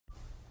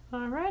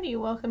Alrighty,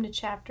 welcome to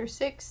Chapter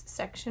 6,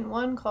 Section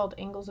 1, called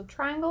Angles of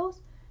Triangles.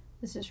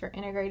 This is for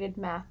Integrated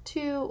Math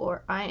 2,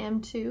 or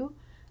IM2.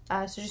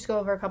 So just go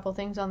over a couple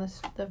things on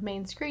the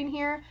main screen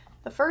here.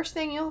 The first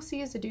thing you'll see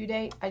is the due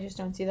date. I just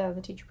don't see that on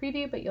the teacher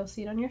preview, but you'll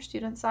see it on your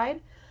student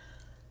side.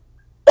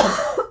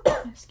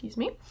 Excuse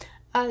me.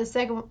 The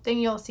second thing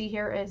you'll see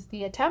here is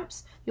the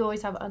attempts. You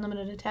always have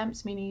unlimited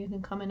attempts, meaning you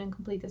can come in and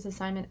complete this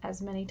assignment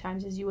as many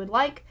times as you would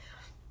like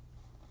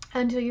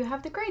until you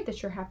have the grade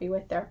that you're happy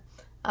with there.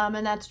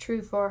 And that's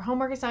true for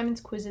homework assignments,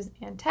 quizzes,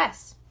 and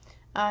tests.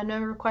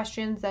 Number of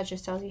questions, that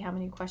just tells you how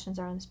many questions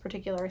are on this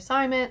particular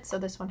assignment. So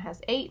this one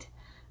has 8.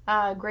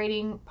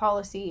 Grading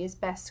policy is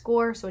best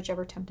score, so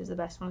whichever attempt is the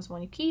best one is the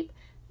one you keep.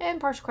 And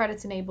partial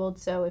credit's enabled,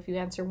 so if you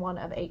answer 1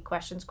 of 8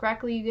 questions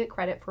correctly, you get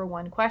credit for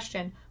 1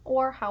 question,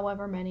 or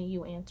however many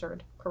you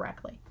answered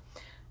correctly.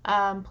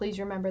 Please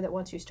remember that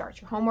once you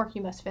start your homework,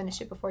 you must finish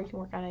it before you can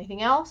work on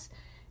anything else.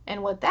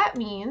 And what that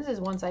means is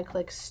once I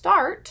click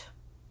Start,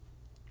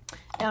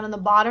 down in the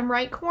bottom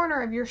right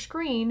corner of your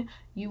screen,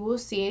 you will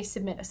see a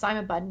Submit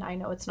Assignment button. I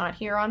know it's not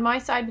here on my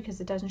side because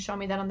it doesn't show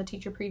me that on the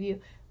teacher preview,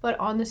 but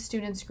on the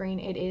student screen,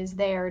 it is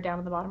there down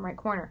in the bottom right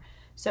corner.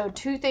 So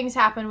 2 things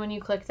happen when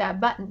you click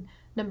that button.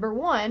 Number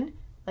 1,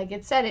 like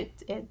it said,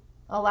 it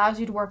allows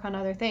you to work on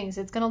other things.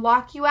 It's going to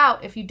lock you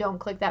out if you don't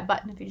click that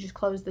button, if you just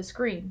close the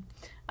screen,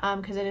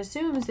 because it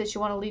assumes that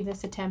you want to leave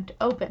this attempt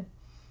open.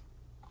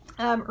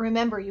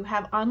 Remember, you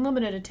have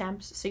unlimited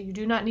attempts, so you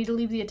do not need to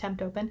leave the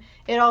attempt open.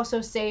 It also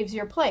saves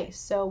your place.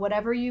 So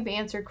whatever you've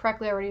answered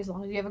correctly already, as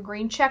long as you have a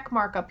green check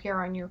mark up here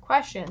on your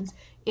questions,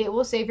 it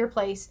will save your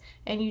place,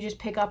 and you just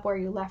pick up where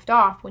you left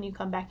off when you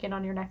come back in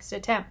on your next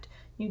attempt.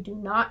 You do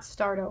not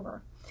start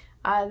over.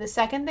 The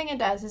second thing it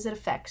does is it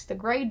affects the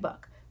grade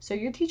book. So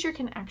your teacher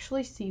can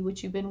actually see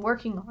what you've been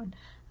working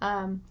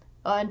on.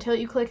 Until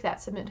you click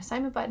that Submit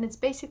Assignment button, it's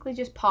basically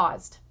just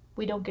paused.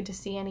 We don't get to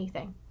see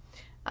anything.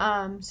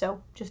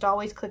 So just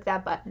always click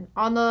that button.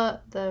 On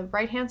the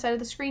right hand side of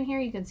the screen here,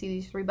 you can see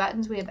these 3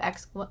 buttons. We have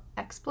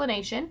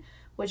explanation,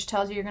 which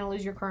tells you you're going to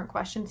lose your current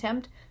question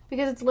attempt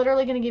because it's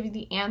literally going to give you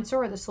the answer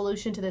or the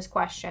solution to this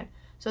question.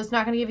 So it's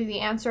not going to give you the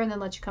answer and then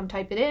let you come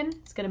type it in.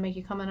 It's going to make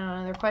you come in on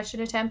another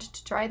question attempt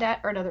to try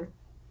that, or another,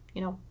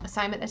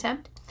 assignment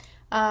attempt.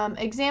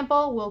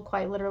 Example will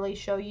quite literally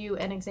show you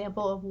an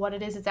example of what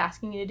it is it's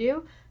asking you to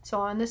do. So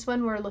on this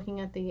one, we're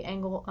looking at the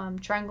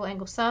triangle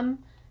angle sum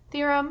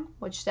theorem,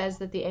 which says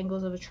that the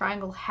angles of a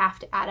triangle have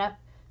to add up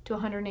to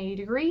 180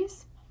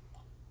 degrees.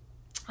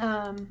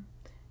 And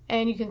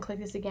you can click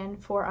this again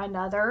for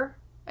another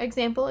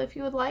example if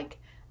you would like.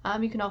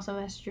 You can also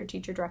message your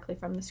teacher directly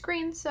from the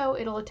screen, so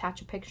it'll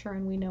attach a picture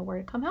and we know where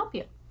to come help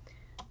you.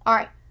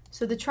 Alright,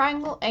 so the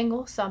triangle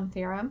angle sum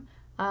theorem,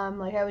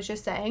 like I was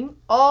just saying,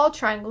 all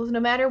triangles, no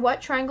matter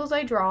what triangles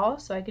I draw,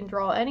 so I can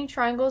draw any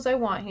triangles I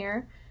want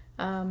here,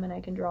 and I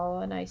can draw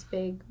a nice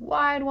big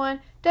wide one.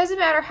 Doesn't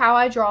matter how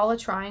I draw a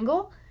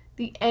triangle,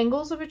 the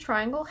angles of a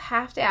triangle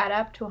have to add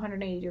up to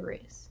 180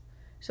 degrees.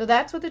 So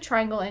that's what the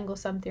triangle angle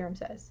sum theorem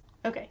says.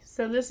 Okay,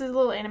 so this is a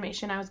little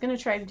animation. I was going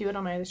to try to do it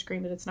on my other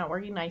screen, but it's not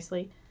working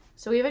nicely.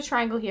 So we have a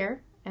triangle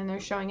here, and they're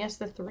showing us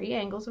the 3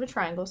 angles of a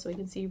triangle, so we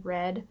can see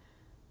red,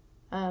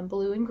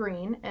 blue, and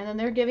green. And then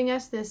they're giving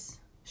us this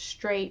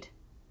straight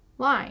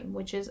line,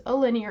 which is a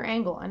linear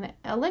angle. And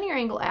a linear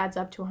angle adds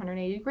up to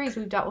 180 degrees.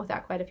 We've dealt with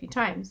that quite a few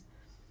times.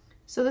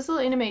 So this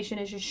little animation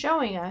is just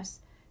showing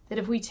us that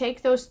if we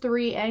take those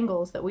 3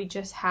 angles that we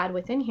just had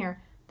within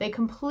here, they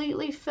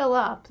completely fill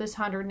up this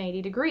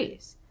 180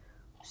 degrees.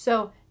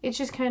 So it's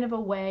just kind of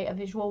a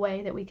visual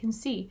way that we can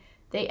see.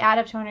 They add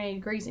up to 180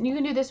 degrees, and you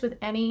can do this with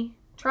any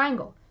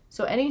triangle.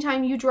 So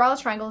anytime you draw a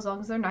triangle, as long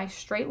as they're nice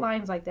straight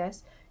lines like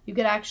this, you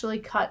could actually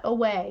cut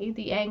away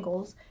the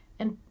angles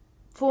and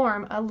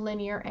form a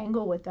linear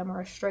angle with them,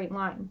 or a straight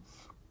line.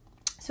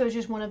 So it's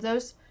just one of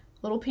those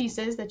little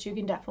pieces that you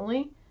can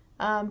definitely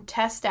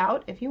test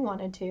out if you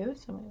wanted to.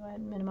 So I'm going to go ahead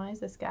and minimize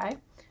this guy.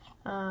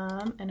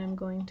 And I'm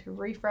going to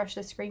refresh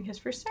the screen because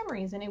for some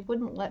reason it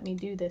wouldn't let me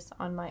do this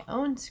on my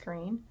own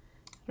screen.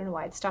 I don't know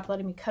why it stopped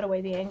letting me cut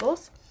away the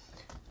angles.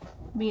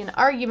 Being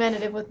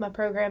argumentative with my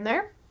program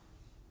there.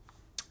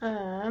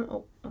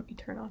 Oh, let me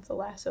turn off the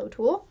lasso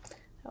tool.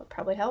 That would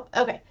probably help.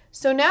 Okay,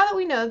 so now that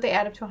we know that they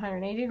add up to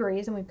 180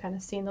 degrees, and we've kind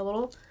of seen the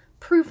little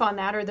proof on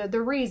that, or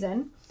the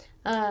reason,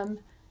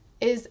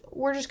 is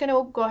we're just going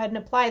to go ahead and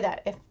apply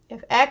that.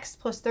 If x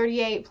plus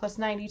 38 plus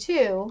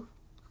 92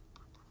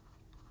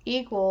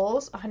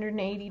 equals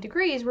 180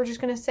 degrees, we're just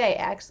going to say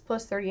x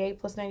plus 38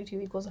 plus 92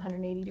 equals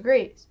 180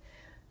 degrees.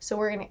 So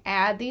we're going to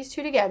add these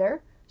 2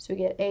 together. So we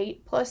get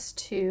 8 plus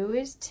 2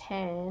 is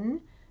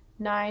 10,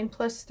 9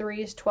 plus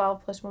 3 is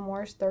 12, plus 1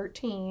 more is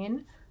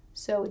 13.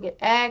 So we get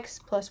x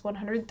plus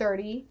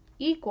 130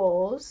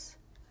 equals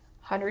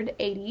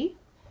 180.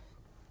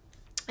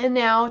 And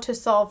now to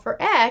solve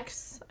for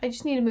x, I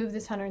just need to move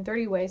this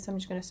 130 away, so I'm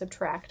just going to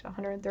subtract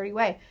 130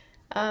 away.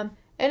 And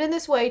in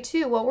this way,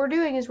 too, what we're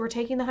doing is we're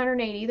taking the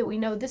 180 that we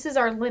know this is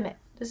our limit.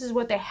 This is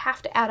what they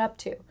have to add up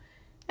to.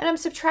 And I'm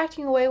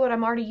subtracting away what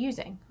I'm already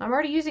using. I'm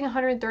already using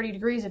 130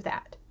 degrees of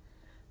that.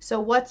 So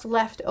what's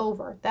left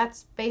over?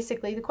 That's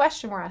basically the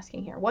question we're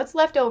asking here. What's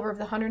left over of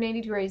the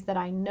 180 degrees that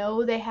I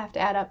know they have to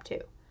add up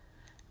to?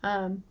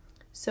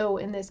 So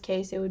in this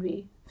case, it would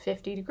be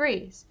 50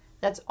 degrees.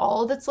 That's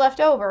all that's left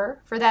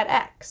over for that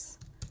x,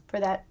 for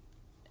that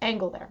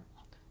angle there.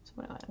 So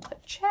I'm going to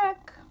put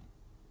check,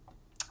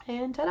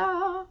 and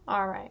ta-da!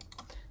 All right.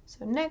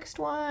 So next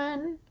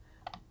one.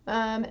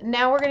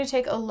 Now we're going to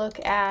take a look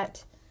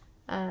at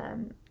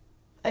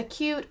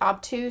acute,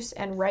 obtuse,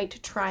 and right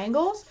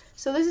triangles.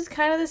 So this is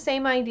kind of the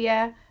same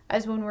idea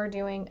as when we're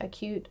doing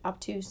acute,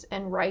 obtuse,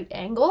 and right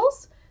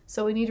angles.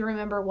 So we need to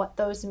remember what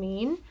those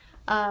mean.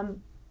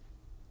 And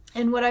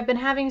what I've been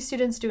having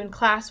students do in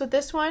class with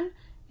this one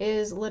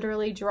is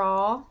literally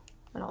draw,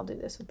 and I'll do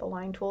this with the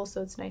line tool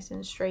so it's nice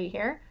and straight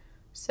here.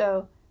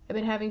 So I've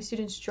been having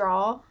students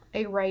draw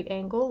a right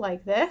angle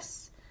like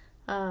this.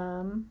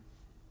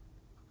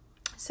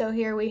 So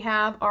here we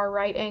have our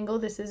right angle.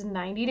 This is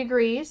 90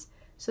 degrees.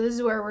 So this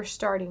is where we're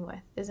starting with,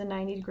 is a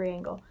 90-degree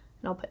angle.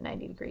 And I'll put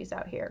 90 degrees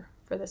out here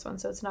for this one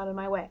so it's not in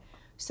my way.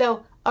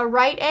 So a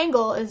right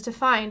angle is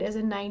defined as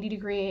a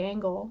 90-degree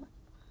angle,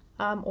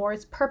 or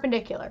it's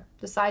perpendicular.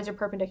 The sides are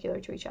perpendicular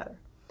to each other.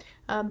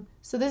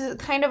 So this is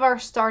kind of our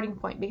starting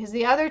point, because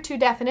the other two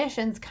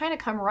definitions kind of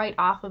come right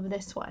off of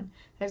this one.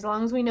 As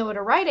long as we know what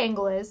a right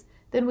angle is,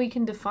 then we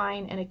can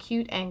define an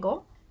acute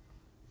angle.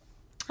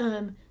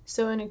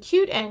 So an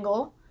acute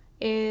angle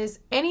is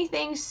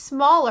anything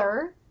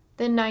smaller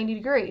than 90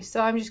 degrees.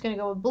 So I'm just going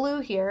to go with blue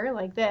here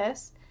like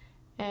this.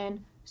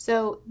 And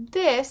so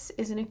this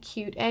is an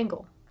acute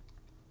angle.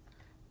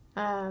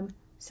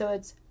 So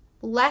it's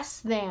less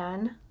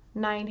than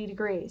 90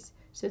 degrees.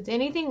 So it's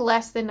anything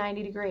less than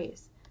 90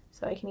 degrees.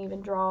 So I can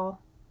even draw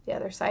the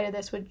other side of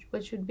this,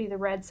 which would be the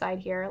red side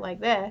here, like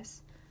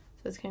this.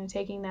 So it's kind of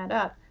taking that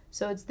up.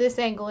 So it's this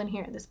angle in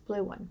here, this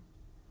blue one.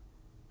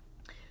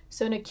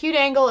 So an acute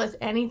angle is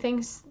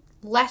anything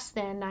less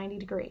than 90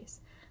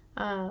 degrees.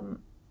 And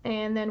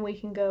then we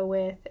can go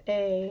with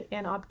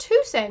an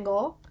obtuse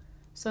angle.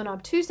 So an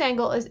obtuse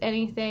angle is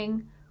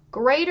anything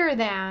greater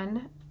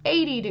than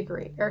 90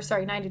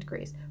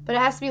 degrees, but it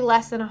has to be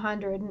less than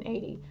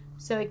 180.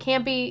 So it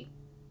can't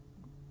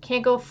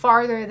go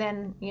farther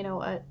than, you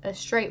know, a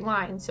straight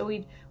line. So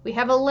we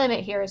have a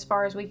limit here as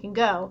far as we can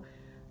go.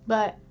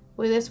 But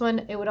with this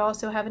one, it would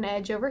also have an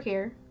edge over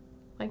here,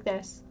 like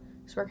this.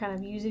 So we're kind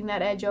of using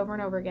that edge over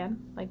and over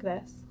again, like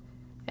this.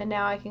 And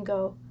now I can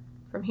go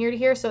from here to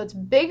here. So it's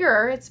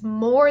bigger, it's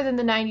more than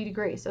the 90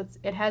 degrees. So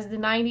it has the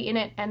 90 in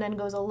it and then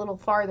goes a little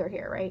farther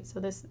here, right? So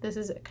this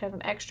is kind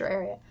of an extra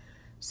area.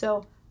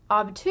 So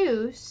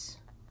obtuse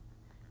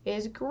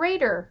is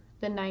greater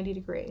than 90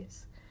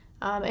 degrees.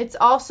 It's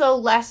also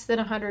less than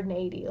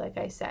 180, like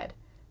I said.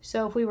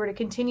 So if we were to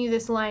continue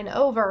this line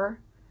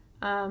over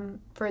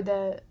for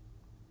the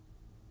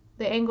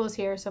angles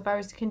here, so if I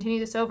was to continue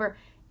this over,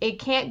 it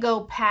can't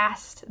go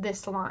past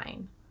this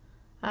line.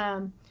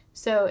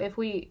 So if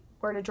we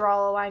were to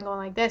draw a line going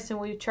like this and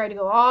we try to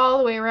go all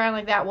the way around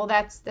like that, well,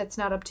 that's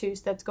not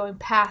obtuse. That's going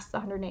past the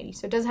 180.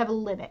 So it does have a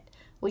limit.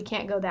 We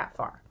can't go that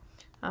far.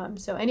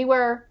 So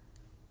anywhere,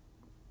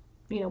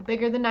 you know,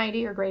 bigger than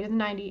 90 or greater than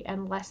 90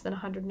 and less than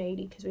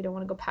 180, because we don't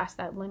want to go past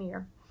that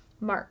linear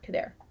mark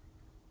there.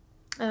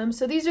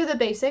 So these are the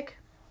basic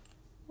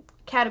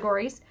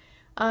categories.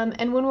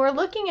 And when we're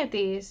looking at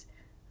these,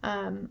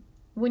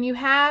 when you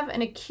have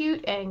an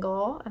acute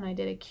angle, and I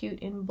did acute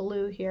in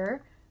blue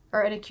here,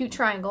 or an acute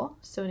triangle,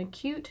 so an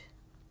acute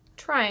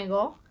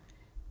triangle,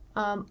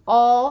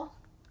 all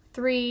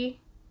three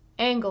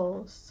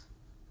angles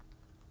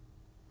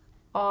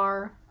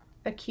are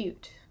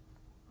acute.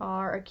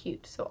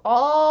 So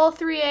all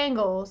three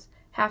angles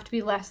have to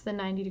be less than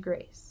 90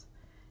 degrees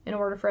in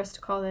order for us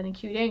to call that an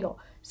acute angle.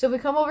 So if we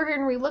come over here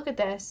and we look at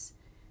this,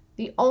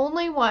 the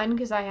only one,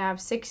 because I have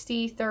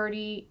 60,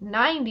 30,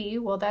 90,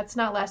 well, that's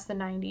not less than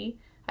 90.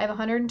 I have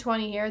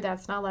 120 here,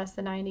 that's not less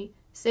than 90.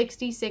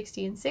 60,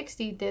 60, and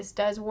 60, this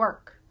does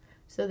work.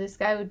 So this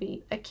guy would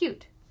be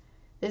acute.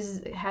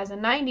 This has a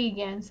 90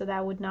 again, so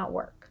that would not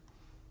work.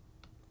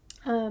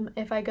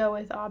 If I go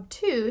with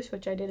obtuse,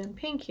 which I did in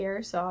pink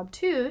here, so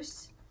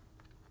obtuse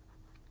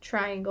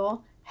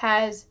triangle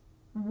has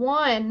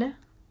one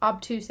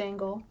obtuse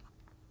angle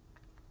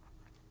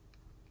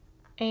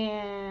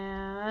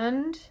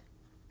and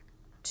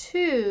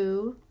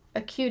two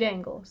acute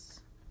angles.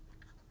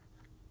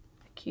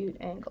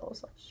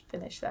 I'll just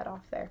finish that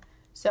off there.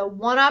 So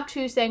one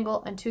obtuse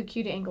angle and two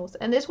acute angles.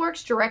 And this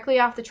works directly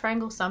off the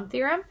triangle sum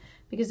theorem,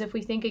 because if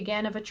we think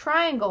again of a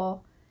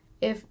triangle,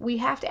 if we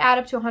have to add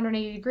up to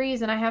 180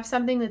 degrees and I have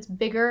something that's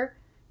bigger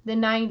than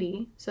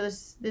 90, so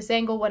this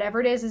angle,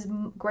 whatever it is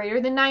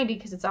greater than 90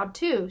 because it's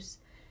obtuse,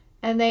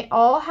 and they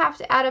all have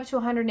to add up to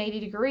 180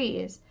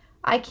 degrees,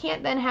 I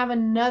can't then have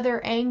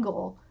another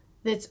angle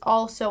that's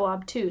also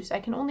obtuse. I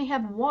can only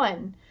have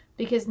one,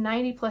 because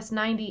 90 plus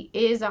 90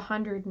 is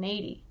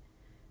 180.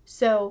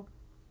 So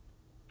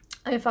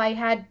if I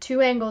had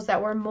two angles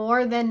that were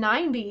more than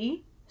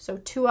 90, so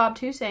two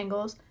obtuse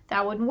angles,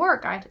 that wouldn't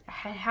work. I'd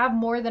have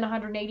more than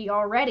 180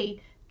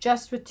 already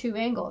just with two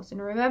angles.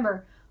 And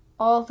remember,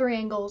 all three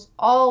angles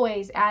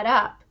always add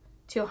up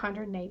to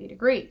 180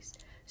 degrees.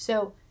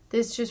 So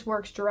this just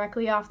works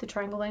directly off the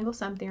triangle angle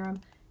sum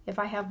theorem. If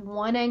I have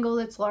one angle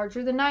that's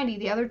larger than 90,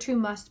 the other two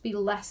must be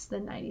less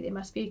than 90. They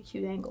must be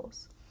acute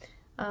angles.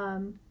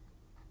 And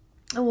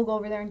we'll go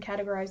over there and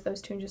categorize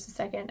those two in just a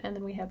second. And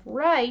then we have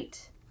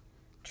right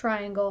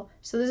triangle.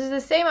 So this is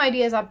the same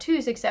idea as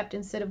obtuse, except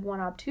instead of one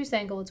obtuse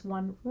angle, it's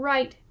one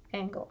right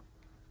angle.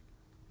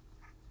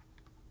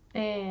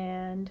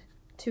 And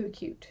two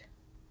acute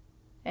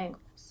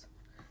angles.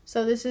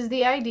 So this is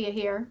the idea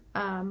here.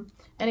 And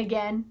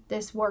again,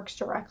 this works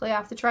directly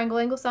off the triangle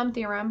angle sum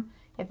theorem.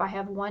 If I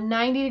have one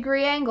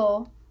 90-degree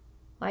angle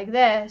like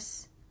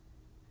this,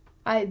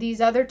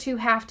 these other two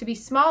have to be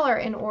smaller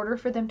in order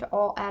for them to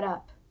all add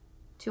up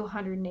to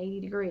 180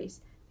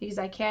 degrees. Because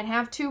I can't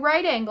have two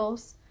right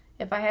angles.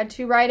 If I had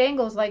two right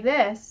angles like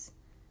this,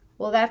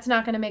 well, that's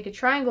not going to make a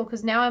triangle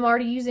because now I'm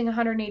already using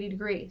 180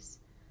 degrees.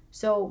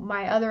 So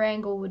my other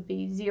angle would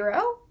be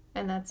 0,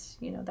 and that's,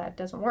 that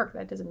doesn't work.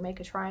 That doesn't make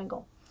a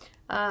triangle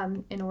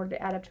in order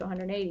to add up to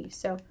 180.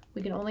 So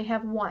we can only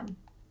have one.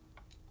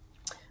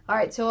 All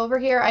right, so over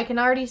here, I can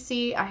already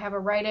see I have a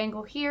right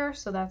angle here,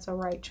 so that's a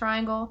right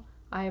triangle.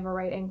 I have a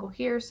right angle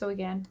here, so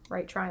again,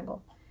 right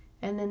triangle.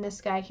 And then this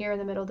guy here in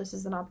the middle, this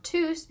is an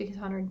obtuse because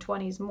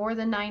 120 is more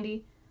than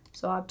 90,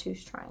 so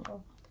obtuse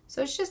triangle.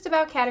 So it's just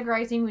about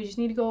categorizing. We just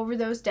need to go over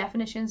those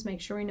definitions,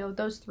 make sure we know what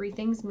those three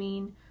things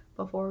mean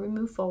before we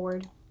move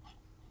forward.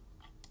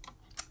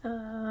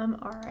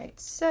 All right,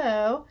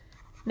 so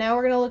now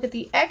we're going to look at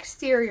the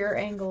exterior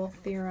angle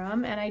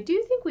theorem, and I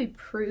do think we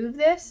prove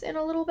this in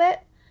a little bit.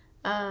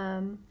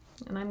 And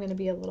I'm going to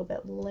be a little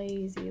bit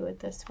lazy with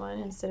this one.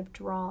 Instead of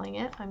drawing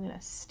it, I'm going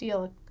to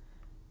steal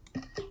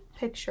a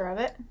picture of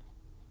it.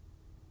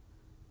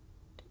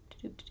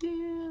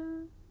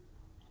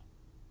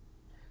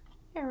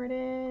 There it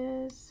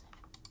is.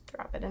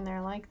 Drop it in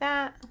there like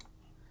that.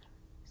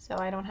 So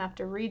I don't have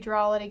to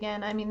redraw it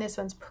again. I mean, this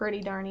one's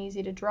pretty darn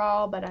easy to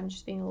draw, but I'm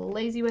just being a little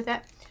lazy with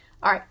it.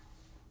 All right.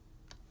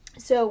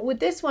 So with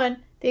this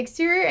one, the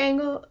exterior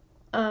angle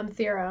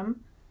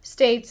theorem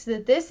states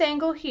that this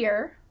angle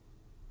here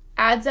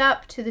adds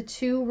up to the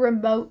two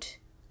remote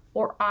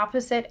or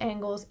opposite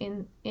angles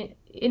in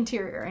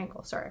interior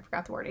angle. Sorry, I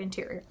forgot the word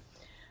interior.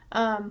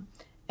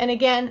 And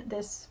again,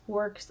 this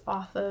works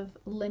off of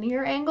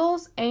linear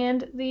angles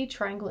and the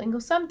triangle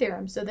angle sum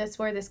theorem. So that's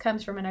where this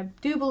comes from. And I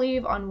do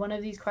believe on one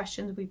of these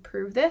questions we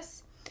prove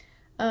this.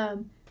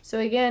 So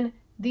again,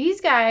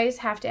 these guys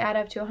have to add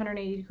up to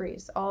 180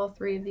 degrees, all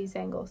three of these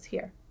angles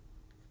here.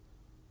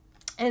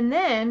 And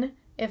then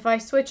if I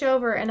switch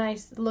over and I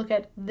look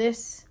at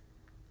this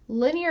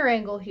linear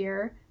angle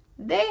here,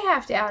 they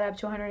have to add up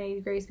to 180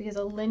 degrees because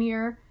a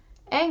linear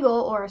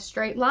angle or a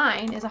straight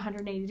line is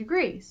 180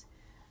 degrees.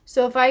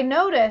 So if I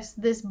notice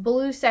this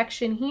blue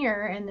section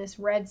here and this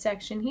red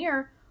section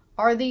here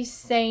are the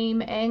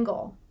same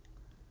angle.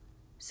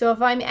 So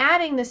if I'm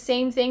adding the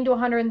same thing to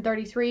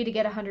 133 to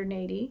get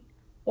 180,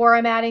 or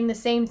I'm adding the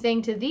same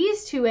thing to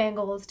these two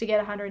angles to get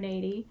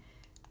 180,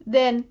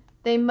 then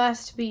they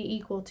must be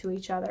equal to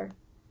each other.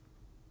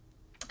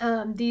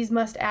 These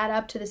must add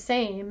up to the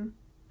same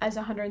as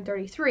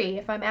 133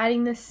 if I'm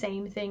adding the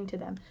same thing to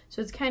them.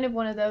 So it's kind of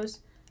one of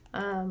those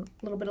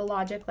little bit of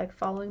logic, like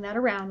following that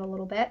around a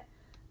little bit.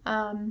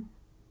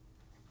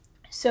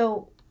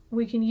 So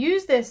we can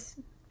use this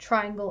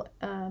triangle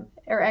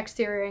or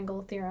exterior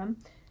angle theorem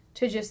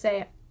to just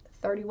say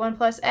 31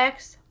 plus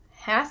x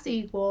has to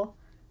equal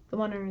the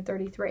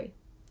 133.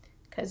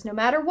 Because no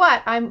matter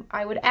what,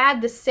 I would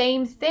add the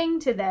same thing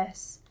to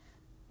this,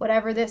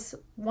 whatever this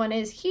one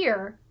is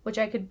here, which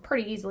I could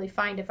pretty easily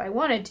find if I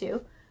wanted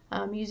to,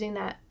 using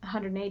that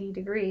 180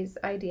 degrees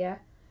idea.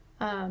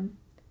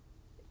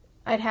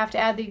 I'd have to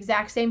add the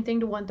exact same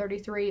thing to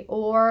 133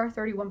 or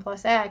 31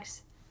 plus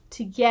x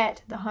to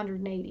get the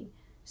 180.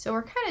 So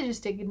we're kind of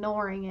just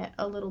ignoring it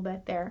a little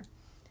bit there.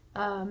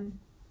 And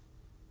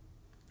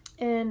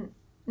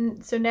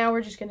so now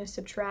we're just going to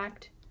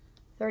subtract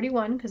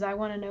 31 because I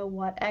want to know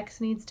what x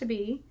needs to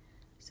be.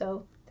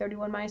 So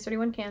 31 minus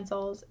 31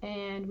 cancels,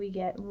 and we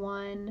get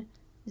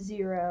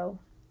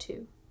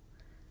 102.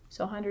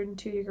 So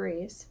 102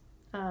 degrees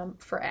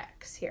for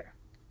x here.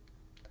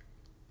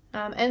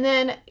 And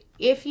then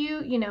if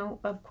you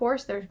of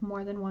course, there's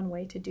more than one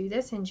way to do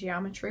this in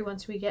geometry.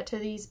 Once we get to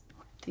these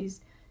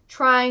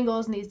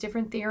triangles and these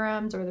different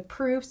theorems or the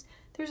proofs,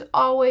 there's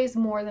always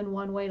more than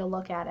one way to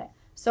look at it.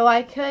 So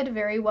I could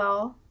very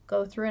well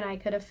go through and I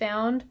could have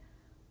found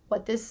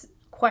what this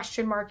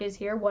question mark is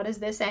here. What is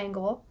this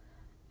angle?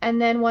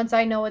 And then once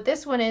I know what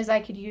this one is, I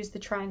could use the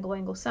triangle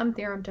angle sum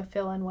theorem to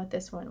fill in what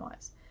this one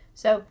was.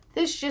 So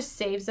this just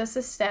saves us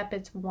a step.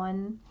 It's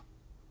one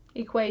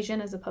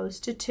equation as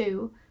opposed to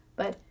two.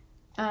 But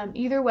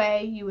either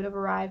way, you would have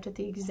arrived at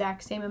the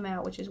exact same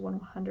amount, which is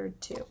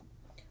 102.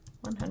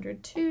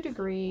 102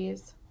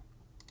 degrees.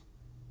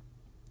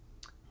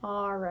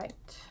 All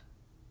right.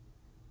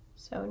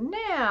 So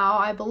now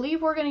I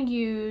believe we're going to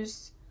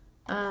use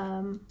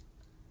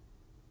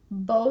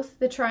both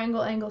the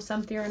triangle angle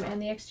sum theorem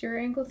and the exterior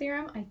angle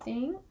theorem, I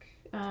think.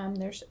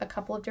 There's a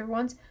couple of different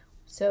ones.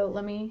 So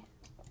let me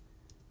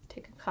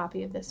take a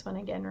copy of this one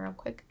again real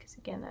quick, because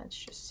again, that's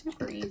just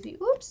super easy.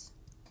 Oops.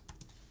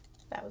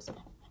 That was a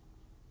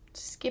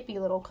skippy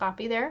little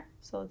copy there.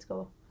 So let's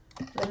go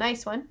with a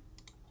nice one.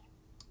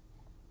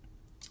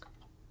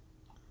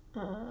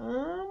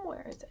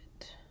 Where is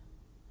it?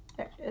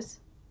 There it is.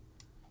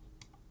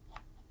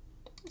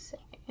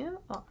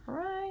 All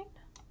right.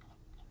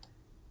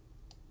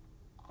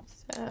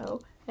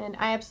 So, and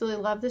I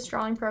absolutely love this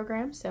drawing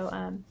program.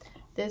 So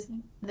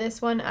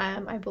this one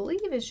I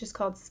believe is just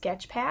called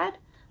Sketchpad.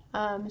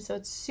 So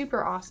it's a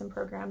super awesome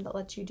program that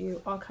lets you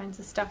do all kinds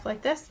of stuff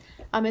like this.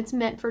 It's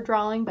meant for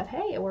drawing, but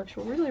hey, it works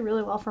really,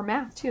 really well for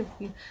math too,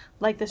 if you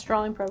like this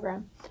drawing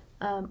program.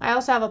 I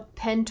also have a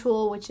pen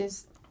tool, which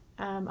is,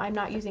 I'm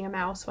not using a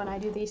mouse when I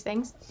do these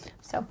things.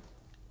 So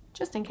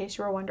just in case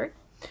you were wondering.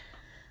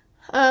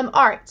 All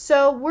right,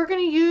 so we're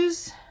going to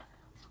use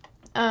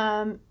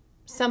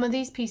some of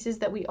these pieces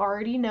that we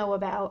already know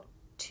about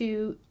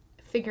to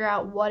figure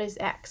out what is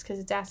x, because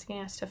it's asking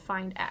us to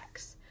find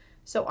x.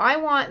 So I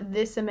want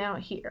this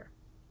amount here.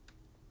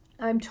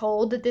 I'm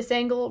told that this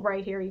angle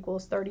right here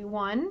equals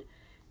 31,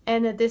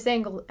 and that this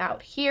angle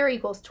out here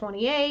equals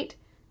 28.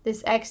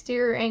 This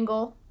exterior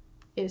angle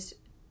is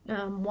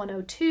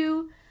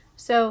 102.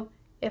 So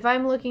if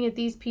I'm looking at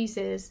these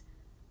pieces,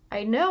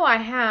 I know I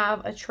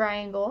have a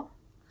triangle.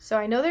 So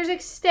I know there's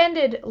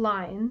extended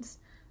lines,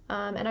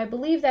 and I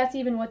believe that's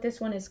even what this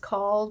one is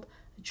called,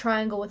 a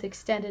triangle with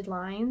extended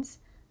lines,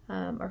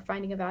 or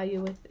finding a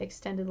value with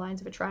extended lines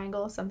of a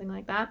triangle, something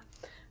like that.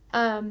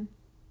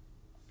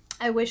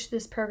 I wish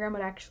this program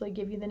would actually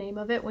give you the name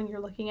of it when you're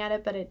looking at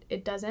it, but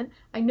it doesn't.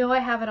 I know I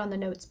have it on the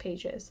notes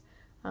pages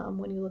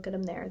when you look at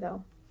them there,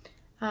 though.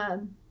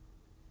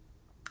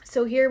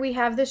 So here we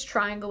have this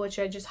triangle, which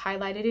I just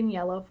highlighted in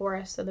yellow for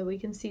us so that we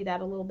can see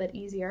that a little bit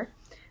easier.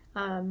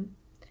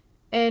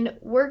 And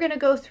we're going to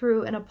go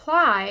through and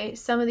apply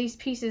some of these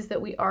pieces that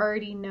we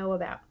already know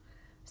about.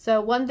 So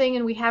one thing,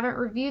 and we haven't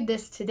reviewed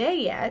this today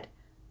yet,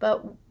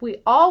 but we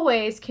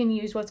always can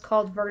use what's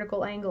called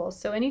vertical angles.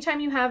 So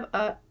anytime you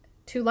have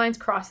two lines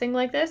crossing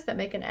like this that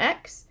make an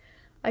X,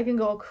 I can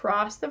go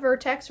across the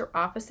vertex or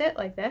opposite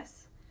like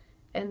this,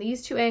 and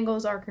these two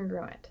angles are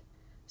congruent.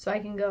 So I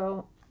can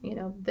go,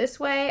 this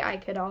way. I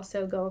could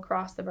also go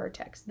across the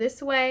vertex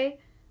this way.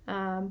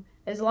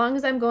 As long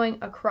as I'm going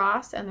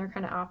across and they're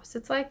kind of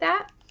opposites like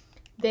that,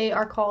 they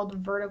are called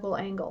vertical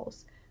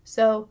angles.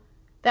 So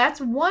that's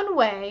one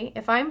way.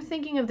 If I'm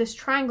thinking of this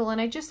triangle,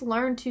 and I just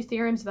learned two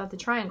theorems about the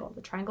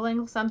triangle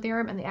angle sum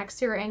theorem and the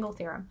exterior angle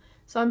theorem.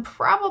 So I'm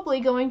probably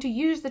going to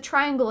use the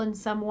triangle in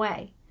some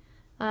way.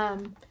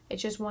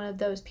 It's just one of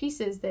those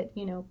pieces that,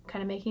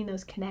 kind of making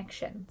those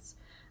connections.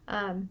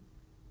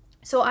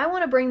 So I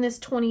want to bring this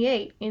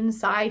 28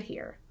 inside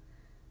here.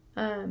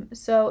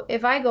 So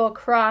if I go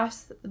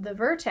across the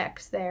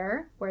vertex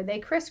there, where they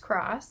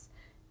crisscross,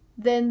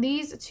 then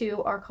these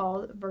two are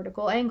called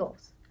vertical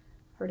angles.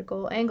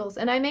 Vertical angles.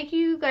 And I make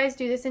you guys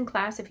do this in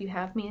class if you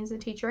have me as a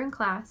teacher in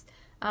class.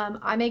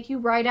 I make you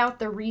write out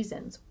the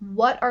reasons.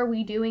 What are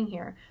we doing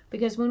here?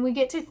 Because when we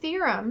get to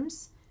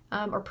theorems,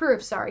 or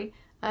proofs, sorry,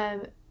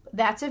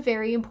 that's a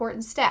very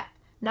important step.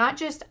 Not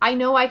just, I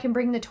know I can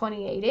bring the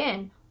 28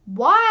 in.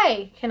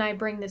 Why can I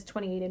bring this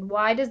 28 in?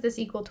 Why does this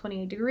equal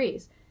 28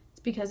 degrees?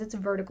 Because it's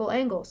vertical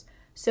angles.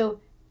 So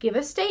give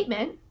a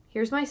statement.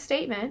 Here's my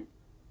statement.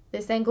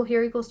 This angle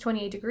here equals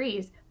 28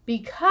 degrees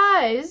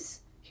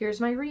because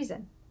here's my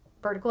reason.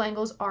 Vertical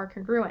angles are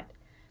congruent.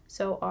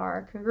 So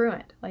are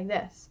congruent like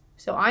this.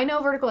 So I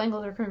know vertical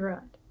angles are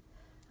congruent.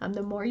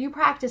 The more you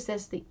practice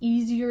this, the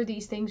easier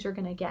these things are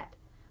going to get.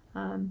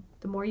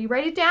 The more you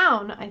write it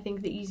down, I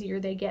think the easier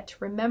they get to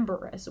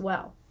remember as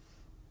well.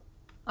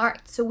 All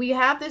right, so we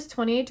have this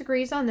 28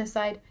 degrees on this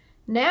side.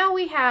 Now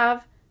we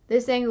have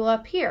this angle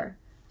up here.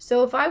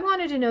 So if I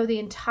wanted to know the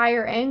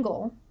entire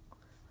angle,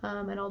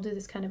 and I'll do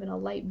this kind of in a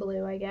light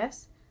blue, I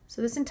guess.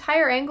 So this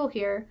entire angle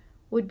here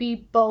would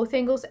be both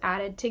angles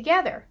added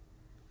together.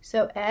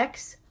 So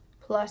x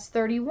plus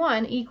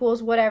 31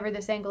 equals whatever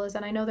this angle is.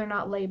 And I know they're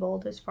not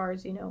labeled as far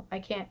as, I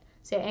can't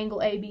say angle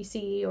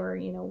ABC or,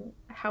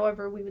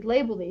 however we would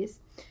label these.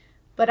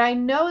 But I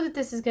know that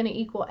this is going to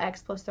equal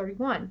x plus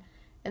 31.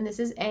 And this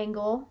is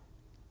angle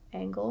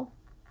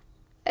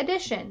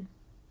addition.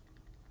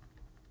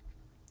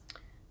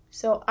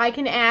 So I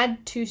can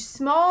add two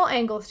small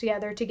angles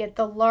together to get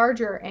the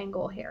larger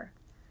angle here.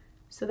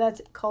 So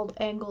that's called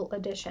angle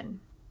addition.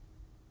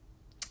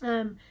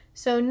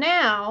 So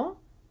now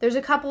there's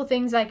a couple of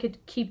things I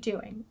could keep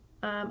doing.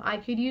 I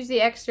could use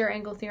the exterior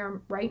angle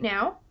theorem right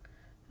now,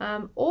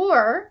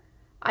 or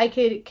I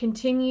could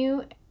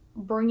continue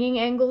bringing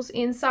angles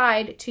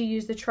inside to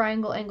use the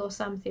triangle angle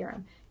sum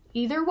theorem.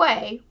 Either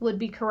way would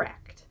be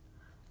correct.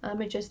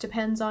 It just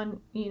depends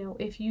on,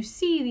 if you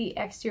see the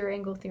exterior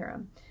angle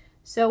theorem.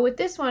 So with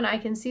this one, I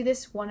can see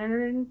this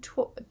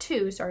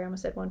 102, sorry, I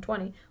almost said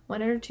 120.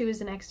 102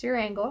 is an exterior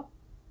angle.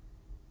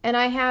 And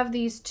I have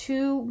these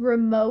two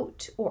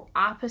remote or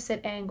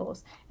opposite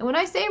angles. And when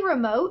I say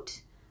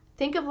remote,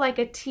 think of like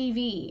a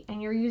TV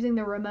and you're using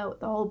the remote.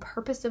 The whole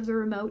purpose of the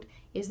remote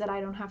is that I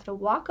don't have to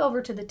walk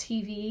over to the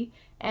TV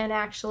and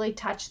actually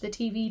touch the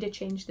TV to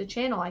change the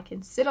channel. I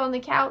can sit on the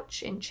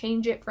couch and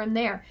change it from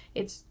there.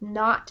 It's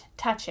not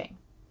touching,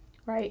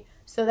 right?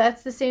 So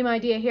that's the same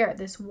idea here.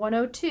 This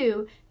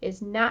 102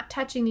 is not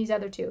touching these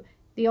other two.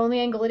 The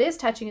only angle it is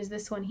touching is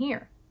this one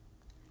here.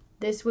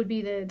 This would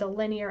be the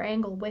linear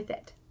angle with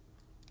it,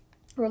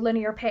 or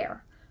linear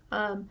pair.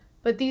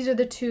 But these are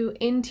the two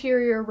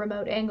interior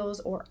remote angles,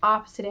 or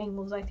opposite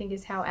angles, I think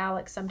is how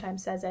Alex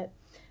sometimes says it.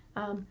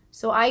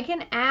 So I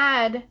can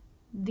add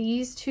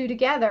these two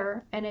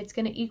together and it's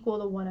going to equal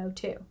the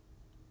 102.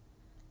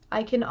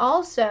 I can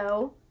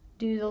also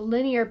do the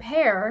linear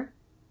pair,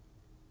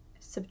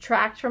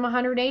 subtract from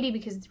 180,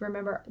 because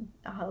remember,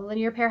 a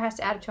linear pair has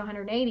to add up to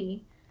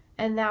 180,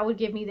 and that would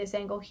give me this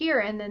angle here,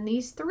 and then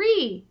these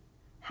three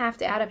have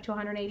to add up to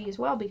 180 as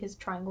well, because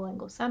triangle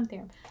angle sum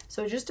theorem.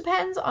 So it just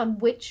depends on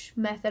which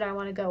method I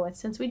want to go with.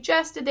 Since we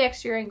just did the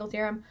exterior angle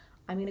theorem,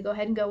 I'm going to go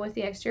ahead and go with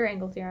the exterior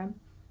angle theorem,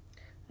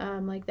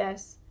 like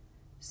this.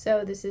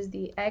 So this is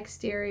the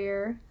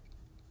exterior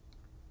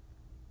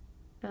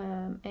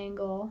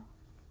angle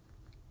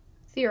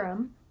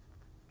theorem.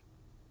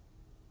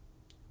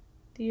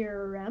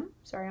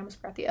 Sorry, I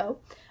almost forgot the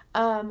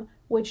O.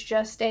 Which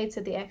just states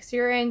that the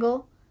exterior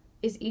angle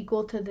is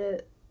equal to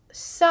the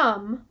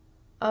sum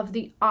of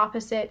the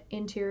opposite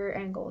interior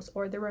angles,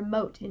 or the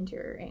remote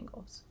interior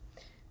angles.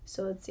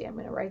 So let's see, I'm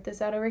going to write this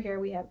out over here.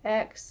 We have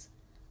x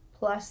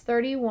plus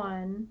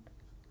 31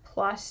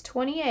 plus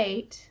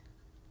 28.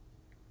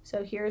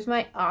 So here's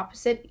my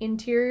opposite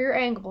interior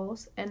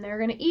angles, and they're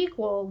going to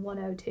equal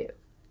 102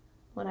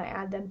 when I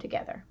add them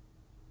together.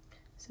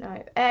 So now I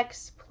have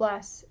x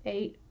plus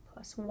 8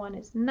 plus 1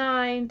 is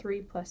 9,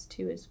 3 plus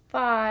 2 is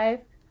 5.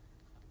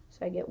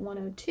 So I get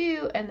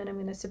 102, and then I'm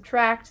going to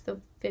subtract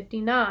the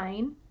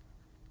 59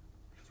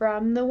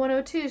 from the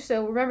 102.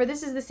 So remember,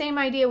 this is the same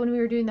idea when we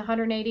were doing the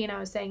 180 and I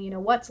was saying, you know,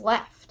 what's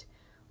left?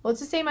 Well, it's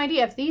the same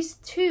idea. If these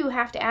two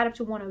have to add up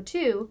to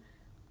 102,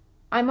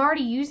 I'm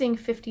already using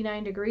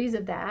 59 degrees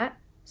of that.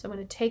 So I'm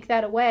going to take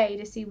that away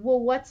to see, well,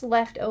 what's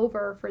left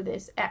over for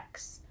this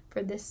x,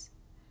 for this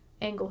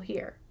angle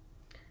here.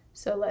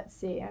 So let's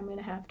see, I'm going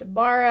to have to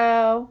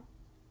borrow,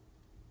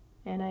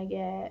 and I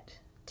get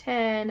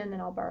 10, and then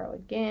I'll borrow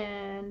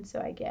again, so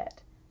I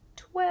get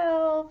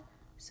 12,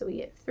 so we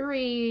get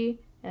 3,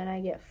 and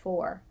I get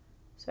 4.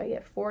 So I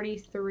get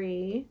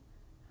 43,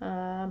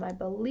 I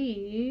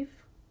believe.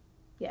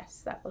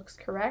 Yes, that looks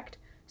correct.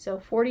 So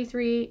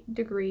 43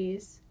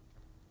 degrees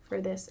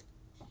for this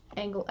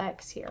angle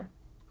x here.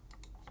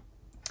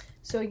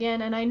 So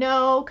again, and I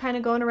know kind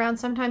of going around,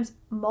 sometimes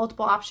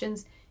multiple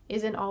options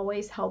isn't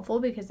always helpful,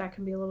 because that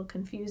can be a little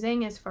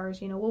confusing as far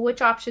as, you know, well,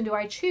 which option do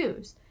I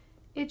choose?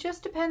 It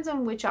just depends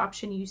on which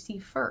option you see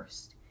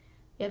first.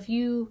 If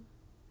you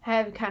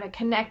have kind of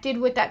connected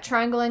with that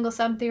triangle angle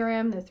sum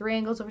theorem, the three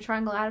angles of a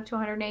triangle add up to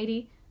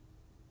 180,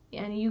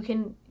 and you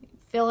can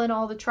fill in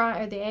all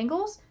the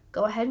angles,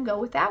 go ahead and go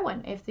with that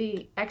one. If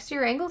the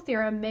exterior angle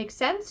theorem makes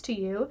sense to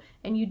you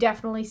and you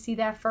definitely see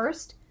that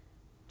first,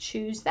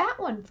 choose that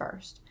one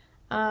first.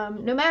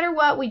 No matter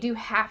what, we do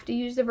have to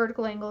use the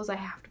vertical angles. I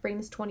have to bring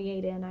this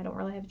 28 in. I don't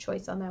really have a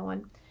choice on that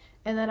one.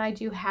 And then I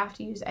do have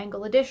to use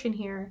angle addition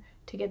here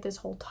to get this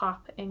whole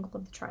top angle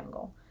of the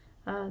triangle.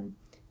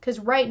 Because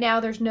right now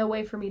there's no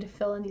way for me to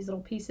fill in these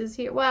little pieces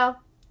here.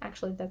 Well,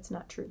 actually that's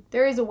not true.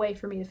 There is a way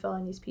for me to fill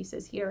in these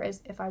pieces here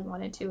as if I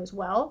wanted to as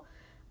well.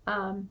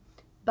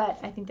 But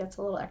I think that's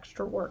a little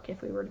extra work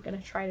if we were going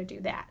to try to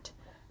do that.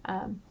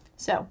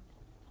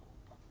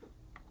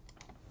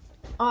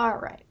 All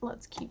right,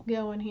 let's keep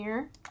going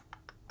here.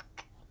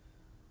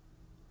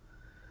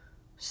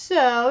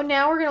 So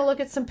now we're going to look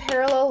at some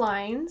parallel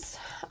lines.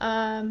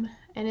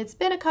 And it's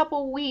been a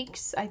couple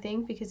weeks, I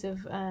think, because of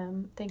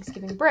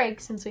Thanksgiving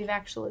break since we've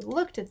actually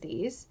looked at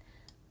these.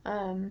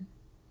 So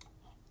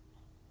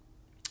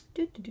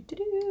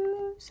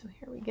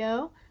here we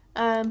go.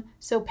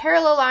 So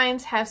parallel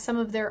lines have some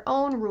of their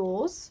own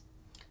rules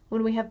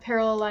when we have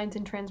parallel lines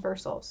and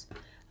transversals.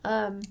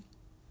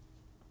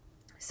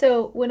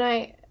 So when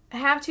I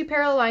have two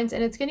parallel lines,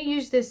 and it's going to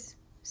use this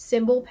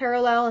symbol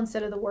parallel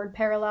instead of the word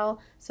parallel,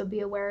 so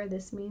be aware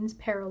this means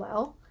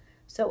parallel.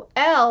 So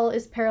L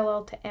is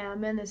parallel to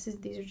M, and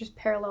these are just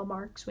parallel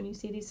marks. When you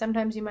see these,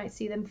 sometimes you might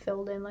see them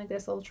filled in like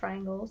this, little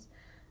triangles.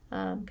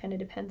 Kind of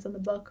depends on the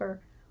book or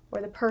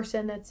the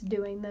person that's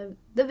doing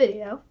the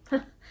video.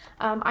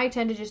 I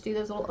tend to just do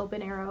those little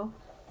open arrow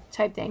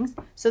type things.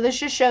 So this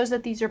just shows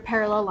that these are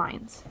parallel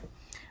lines.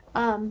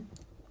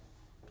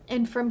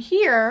 And from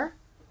here,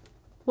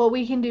 what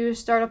we can do is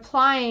start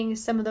applying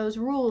some of those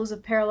rules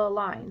of parallel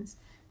lines.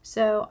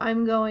 So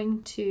I'm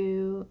going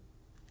to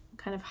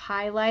kind of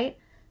highlight.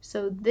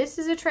 So this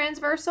is a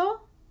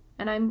transversal,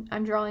 and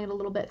I'm drawing it a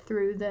little bit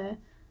through the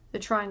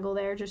triangle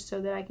there just so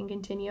that I can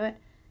continue it.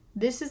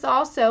 This is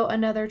also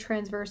another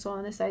transversal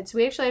on this side. So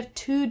we actually have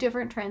two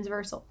different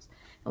transversals,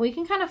 and we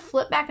can kind of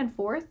flip back and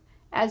forth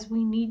as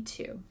we need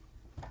to.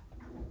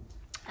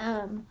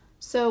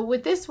 So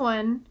with this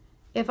one,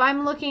 if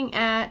I'm looking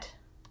at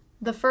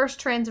the first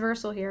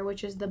transversal here,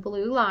 which is the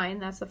blue line,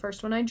 that's the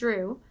first one I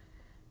drew,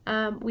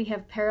 we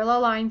have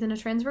parallel lines in a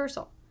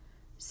transversal.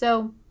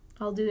 So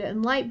I'll do it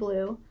in light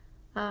blue.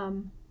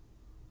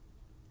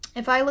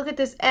 If I look at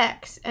this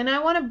X and I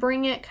want to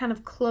bring it kind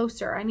of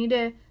closer, I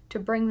need to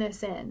bring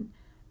this in.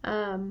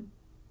 There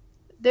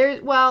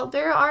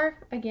are,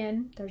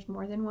 again, there's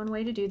more than one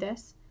way to do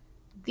this.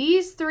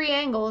 These three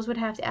angles would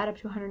have to add up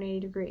to 180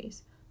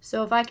 degrees.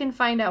 So if I can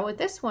find out what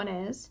this one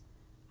is,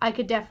 I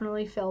could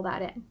definitely fill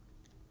that in.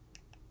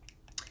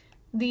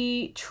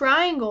 The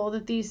triangle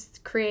that these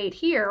create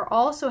here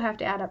also have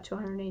to add up to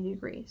 180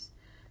 degrees.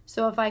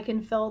 So if I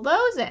can fill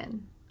those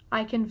in,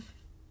 I can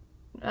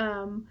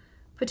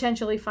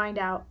potentially find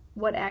out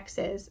what X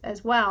is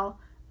as well,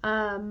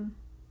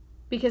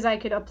 because I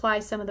could apply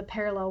some of the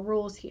parallel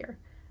rules here,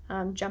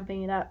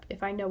 jumping it up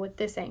if I know what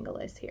this angle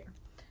is here.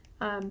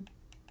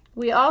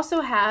 We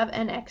also have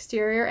an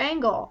exterior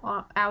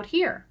angle out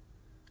here,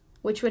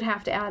 which would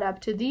have to add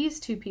up to these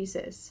two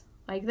pieces,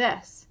 like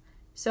this.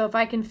 So if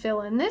I can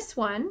fill in this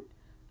one,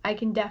 I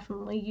can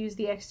definitely use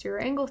the exterior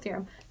angle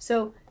theorem.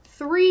 So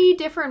 3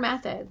 different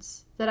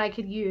methods that I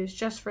could use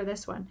just for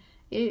this one.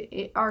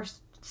 Are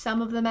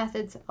some of the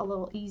methods a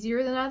little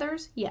easier than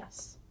others?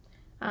 Yes.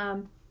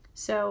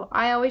 So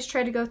I always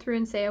try to go through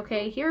and say,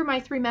 okay, here are my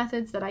 3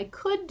 methods that I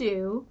could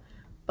do,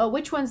 but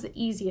which one's the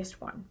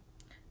easiest one?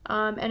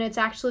 And it's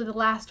actually the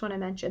last one I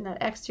mentioned,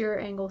 that exterior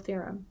angle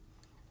theorem.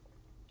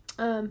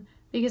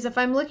 Because if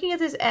I'm looking at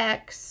this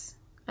X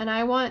and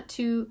I want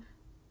to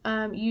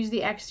use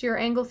the exterior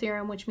angle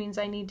theorem, which means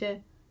I need to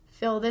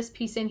fill this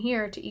piece in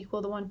here to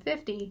equal the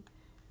 150.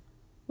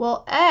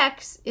 Well,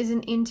 X is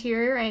an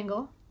interior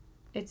angle.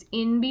 It's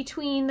in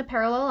between the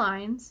parallel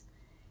lines.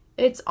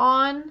 It's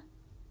on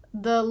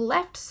the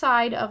left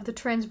side of the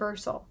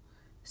transversal.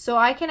 So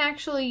I can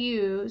actually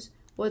use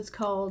what's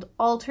called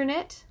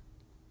alternate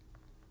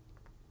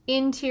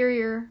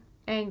interior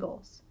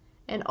angles.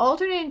 And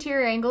alternate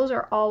interior angles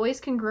are always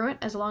congruent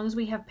as long as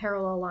we have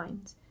parallel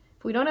lines.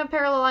 If we don't have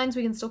parallel lines,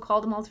 we can still call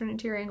them alternate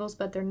interior angles,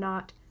 but they're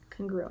not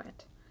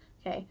congruent.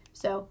 Okay,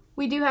 so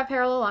we do have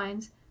parallel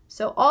lines.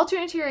 So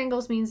alternate interior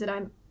angles means that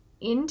I'm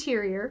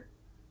interior,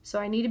 so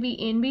I need to be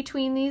in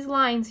between these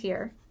lines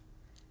here,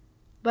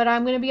 but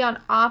I'm going to be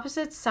on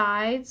opposite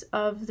sides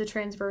of the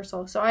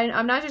transversal. So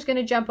I'm not just going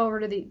to jump over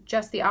to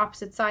just the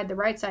opposite side, the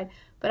right side,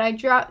 but I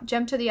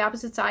jump to the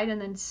opposite side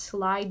and then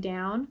slide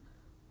down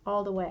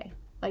all the way,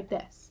 like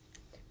this.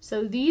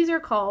 So these are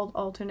called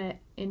alternate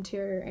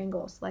interior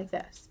angles, like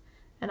this.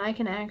 And I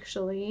can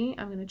actually,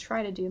 I'm going to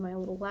try to do my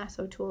little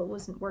lasso tool. It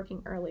wasn't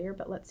working earlier,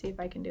 but let's see if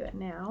I can do it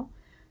now.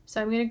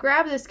 So I'm going to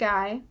grab this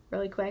guy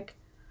really quick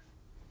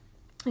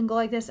and go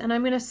like this, and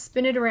I'm going to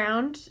spin it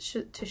around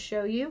to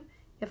show you.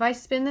 If I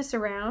spin this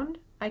around,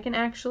 I can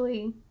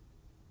actually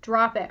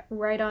drop it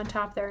right on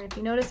top there. And if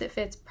you notice, it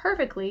fits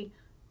perfectly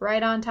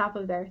right on top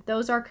of there.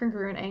 Those are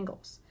congruent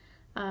angles.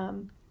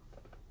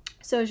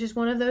 So it's just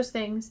one of those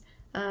things.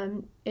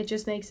 It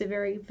just makes it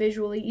very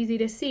visually easy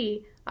to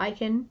see. I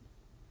can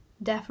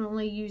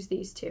definitely use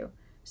these two.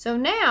 So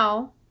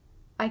now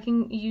I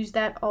can use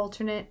that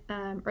alternate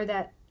or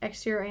that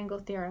exterior angle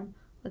theorem.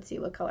 Let's see,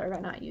 what color have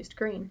I not used?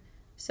 Green.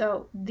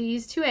 So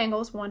these two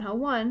angles,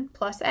 101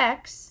 plus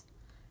X,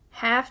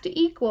 have to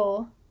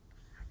equal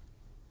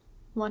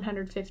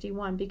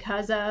 151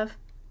 because of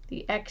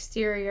the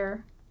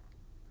exterior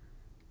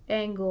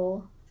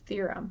angle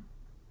theorem.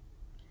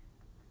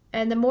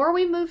 And the more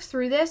we move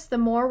through this, the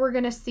more we're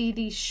going to see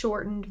these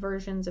shortened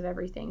versions of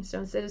everything. So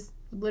instead of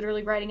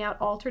literally writing out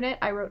alternate,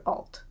 I wrote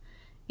alt.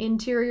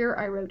 Interior,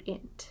 I wrote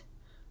int.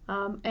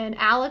 And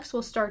Alex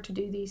will start to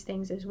do these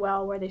things as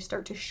well, where they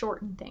start to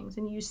shorten things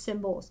and use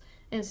symbols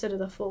instead of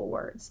the full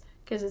words,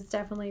 because it's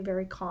definitely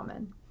very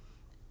common.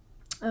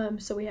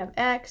 So we have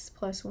X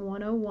plus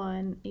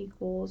 101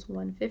 equals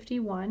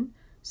 151.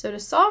 So to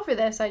solve for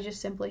this, I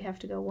just simply have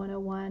to go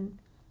 101,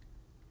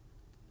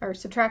 or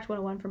subtract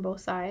 101 from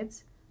both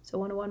sides. So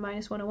 101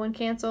 minus 101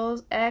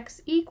 cancels.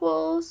 X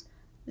equals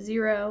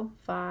 0,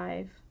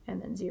 5,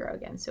 and then 0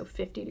 again, so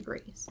 50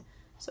 degrees.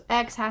 So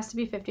X has to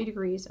be 50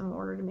 degrees in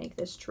order to make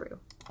this true.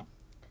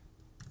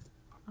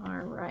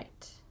 All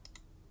right.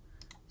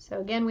 So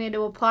again, we had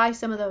to apply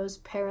some of those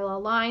parallel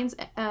lines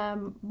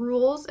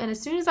rules, and as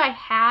soon as I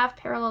have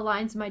parallel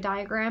lines in my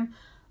diagram,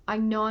 I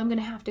know I'm going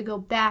to have to go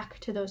back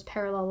to those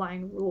parallel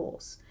line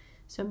rules.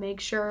 So make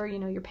sure,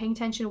 you're paying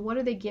attention. What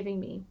are they giving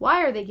me?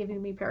 Why are they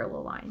giving me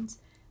parallel lines?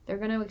 They're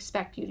going to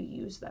expect you to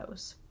use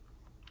those.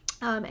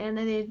 And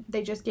then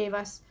they just gave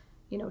us,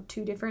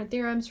 2 different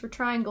theorems for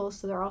triangles,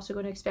 so they're also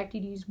going to expect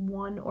you to use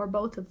one or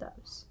both of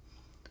those.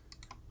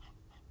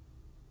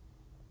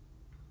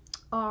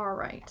 All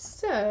right,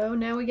 so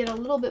now we get a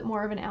little bit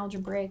more of an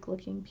algebraic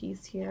looking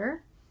piece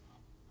here.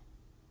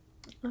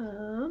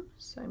 So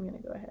I'm going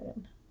to go ahead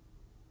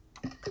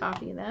and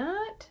copy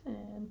that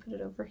and put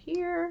it over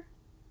here.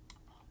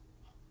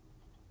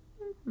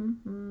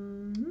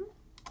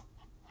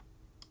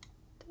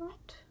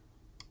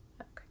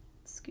 Okay,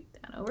 scoot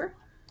that over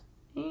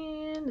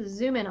and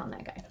zoom in on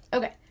that guy.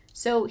 Okay,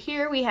 So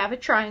here we have a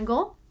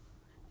triangle,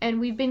 and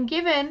we've been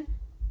given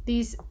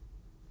these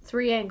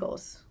 3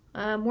 angles.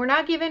 We're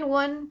not given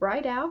one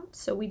right out,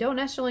 so we don't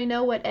necessarily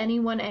know what any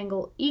one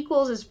angle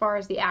equals as far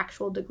as the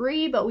actual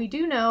degree, but we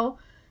do know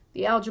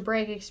the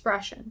algebraic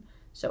expression.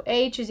 So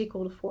h is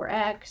equal to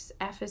 4x,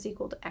 f is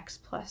equal to x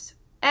plus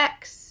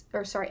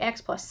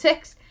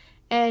 6,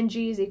 and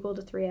g is equal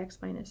to 3x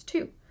minus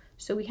 2.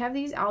 So we have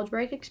these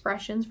algebraic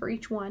expressions for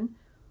each one.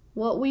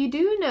 What we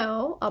do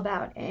know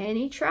about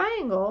any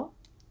triangle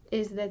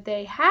is that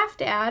they have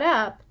to add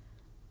up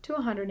to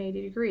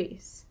 180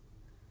 degrees.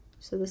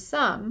 So the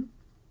sum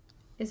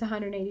is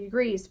 180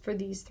 degrees for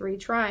these three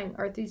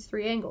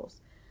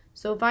angles.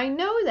 So if I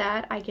know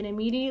that, I can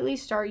immediately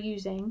start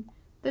using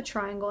the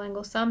triangle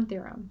angle sum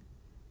theorem.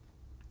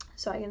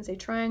 So I can say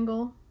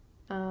triangle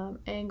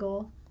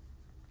angle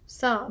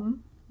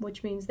sum,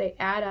 which means they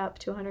add up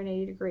to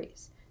 180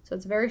 degrees. So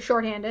it's very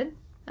shorthanded.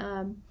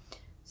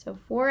 So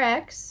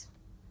 4x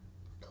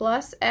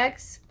plus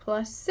x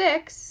plus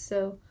 6,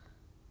 so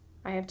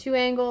I have 2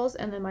 angles,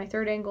 and then my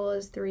third angle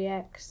is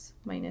 3x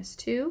minus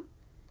 2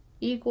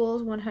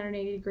 equals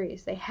 180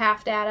 degrees. They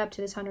have to add up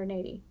to this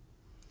 180.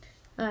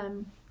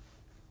 And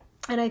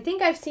I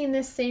think I've seen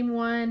this same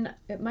one,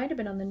 it might have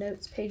been on the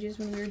notes pages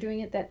when we were doing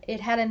it, that it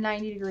had a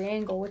 90-degree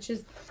angle,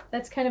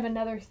 that's kind of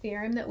another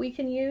theorem that we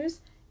can use.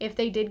 If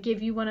they did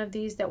give you one of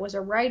these that was a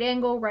right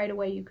angle, right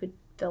away you could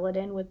fill it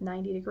in with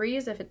 90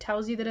 degrees if it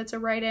tells you that it's a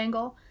right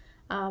angle.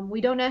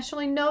 We don't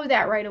necessarily know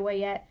that right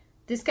away yet.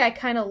 This guy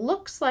kind of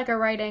looks like a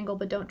right angle,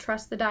 but don't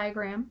trust the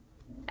diagram.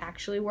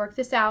 Actually work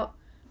this out.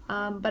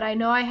 But I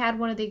know I had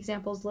one of the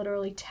examples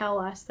literally tell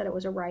us that it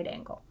was a right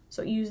angle.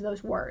 So use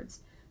those words.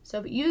 So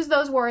if you use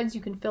those words,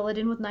 you can fill it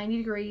in with 90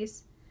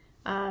 degrees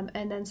and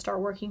then start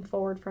working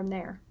forward from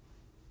there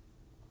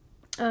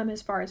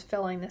as far as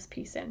filling this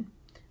piece in.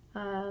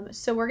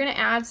 So we're going to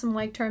add some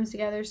like terms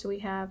together. So we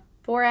have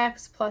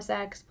 4x plus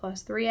x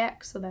plus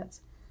 3x, so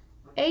that's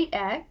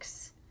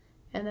 8x.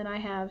 And then I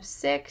have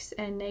 6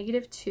 and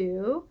negative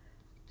 2,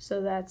 so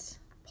that's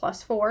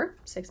plus 4.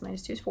 6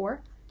 minus 2 is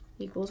 4,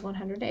 equals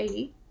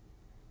 180.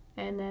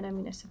 And then I'm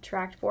going to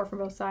subtract 4 from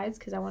both sides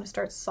because I want to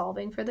start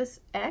solving for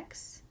this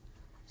x.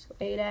 So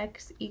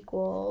 8x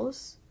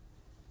equals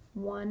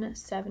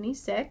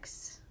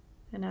 176.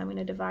 And I'm going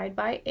to divide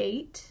by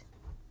 8.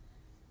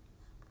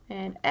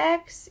 And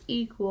x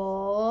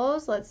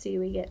equals, let's see,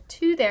 we get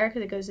 2 there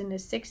because it goes into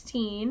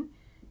 16.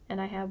 And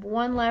I have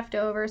 1 left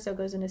over, so it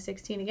goes into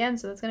 16 again,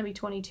 so that's going to be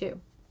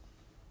 22.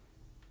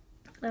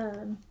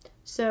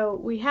 So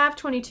we have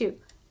 22.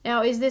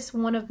 Now, is this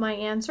one of my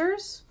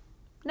answers?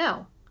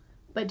 No.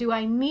 But do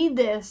I need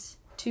this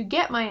to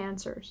get my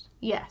answers?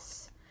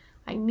 Yes.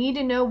 I need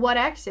to know what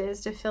x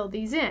is to fill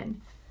these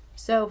in.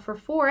 So for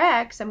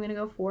 4x, I'm going to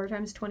go 4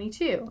 times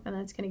 22, and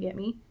that's going to get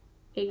me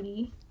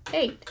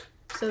 88.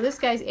 So this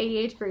guy's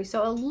 88 degrees.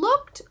 So it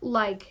looked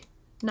like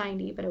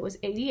 90, but it was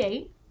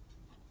 88.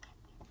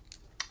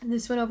 And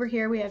this one over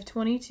here, we have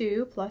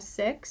 22 plus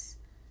 6,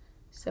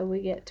 so we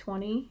get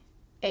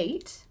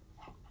 28.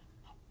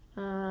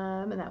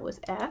 And that was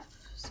F,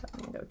 so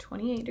I'm going to go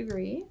 28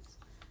 degrees.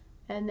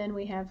 And then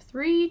we have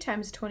 3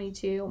 times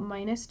 22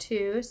 minus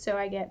 2, so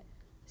I get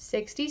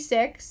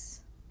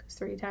 66, because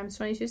 3 times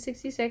 22 is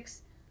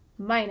 66,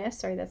 minus,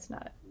 sorry, that's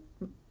not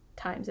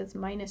times, it's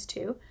minus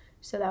 2,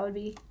 so that would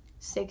be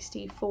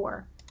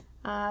 64.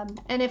 And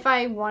if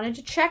I wanted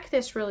to check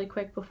this really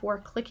quick before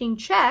clicking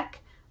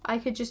check, I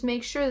could just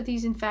make sure that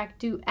these in fact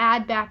do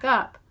add back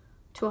up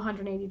to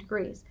 180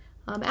 degrees.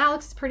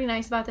 Alex is pretty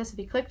nice about this. If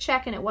you click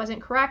check and it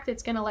wasn't correct,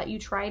 it's going to let you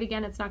try it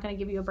again. It's not going to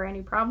give you a brand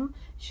new problem.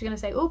 She's going to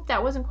say, oop,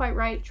 that wasn't quite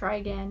right. Try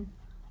again.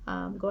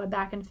 Go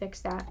back and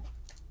fix that.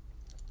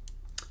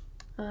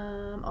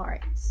 All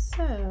right,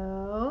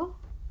 so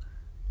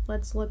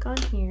let's look on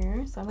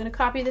here. So I'm going to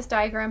copy this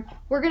diagram.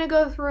 We're going to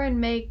go through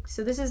and make,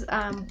 so this is,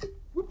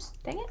 whoops,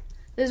 dang it.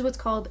 This is what's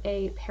called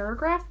a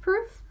paragraph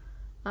proof.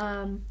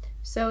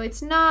 So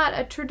it's not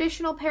a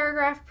traditional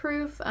paragraph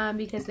proof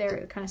because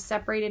they're kind of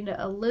separated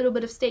into a little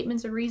bit of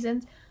statements and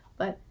reasons,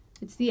 but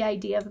it's the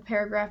idea of a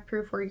paragraph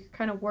proof where you're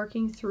kind of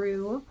working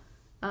through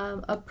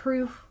a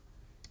proof,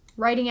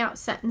 writing out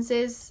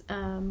sentences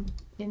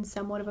in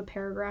somewhat of a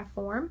paragraph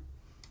form.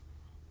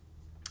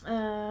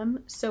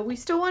 So we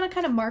still want to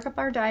kind of mark up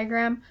our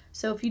diagram.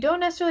 So if you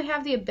don't necessarily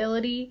have the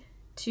ability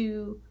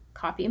to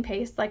copy and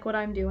paste like what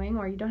I'm doing,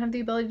 or you don't have the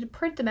ability to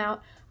print them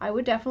out, I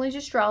would definitely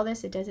just draw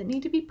this. It doesn't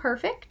need to be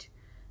perfect.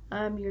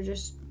 You're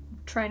just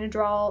trying to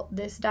draw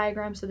this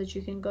diagram so that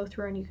you can go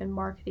through and you can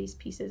mark these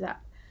pieces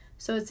up.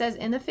 So it says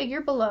in the figure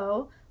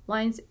below,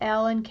 lines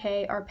L and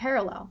K are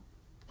parallel.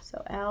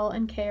 So L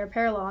and K are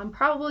parallel. I'm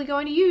probably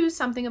going to use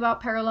something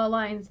about parallel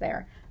lines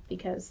there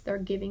because they're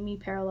giving me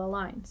parallel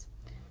lines.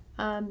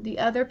 The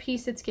other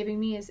piece it's giving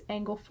me is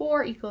angle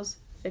 4 equals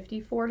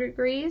 54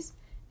 degrees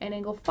and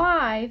angle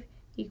 5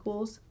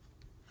 equals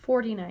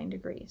 49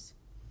 degrees.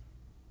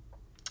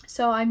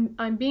 So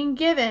I'm being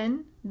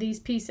given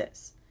these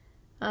pieces.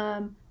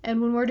 And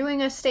when we're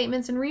doing a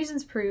statements and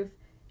reasons proof,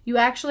 you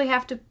actually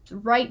have to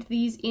write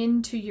these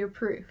into your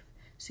proof.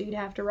 So you'd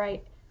have to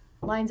write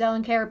lines L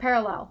and K are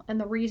parallel, and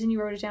the reason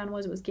you wrote it down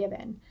was it was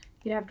given.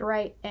 You'd have to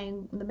write,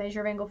 and the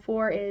measure of angle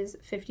 4 is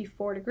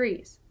 54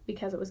 degrees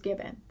because it was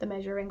given. The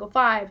measure of angle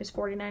 5 is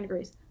 49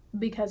 degrees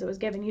because it was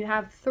given. You'd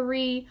have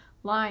 3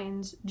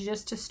 lines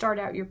just to start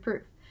out your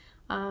proof.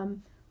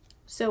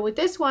 So with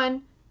this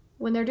one,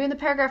 when they're doing the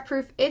paragraph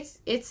proof, it's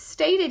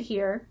stated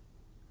here,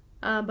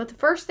 but the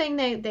first thing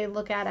they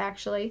look at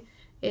actually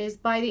is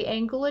by the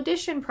angle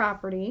addition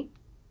property.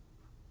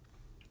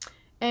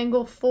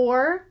 Angle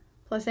 4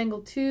 plus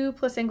angle 2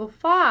 plus angle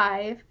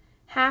 5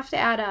 have to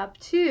add up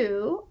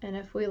to, and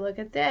if we look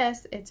at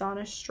this, it's on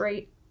a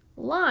straight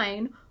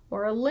line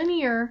or a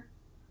linear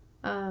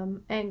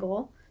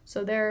angle.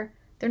 So they're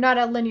not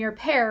a linear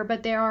pair,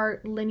 but they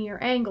are linear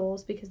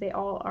angles because they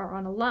all are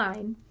on a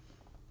line.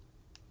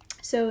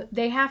 So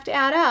they have to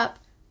add up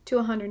to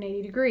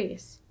 180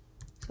 degrees.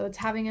 So it's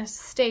having us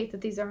state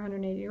that these are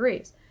 180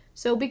 degrees.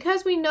 So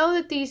because we know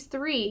that these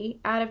 3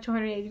 add up to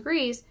 180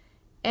 degrees,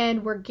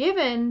 and we're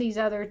given these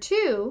other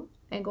 2,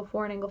 angle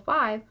 4 and angle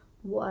 5,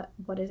 what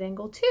is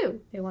angle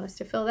 2? They want us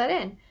to fill that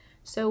in.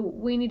 So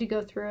we need to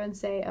go through and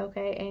say,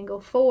 okay,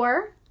 angle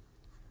 4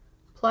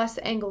 plus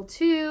angle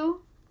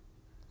 2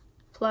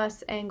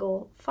 plus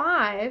angle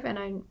 5,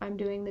 and I'm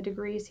doing the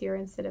degrees here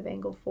instead of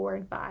angle 4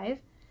 and 5,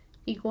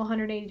 equal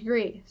 180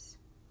 degrees.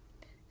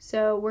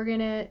 So we're going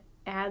to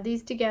add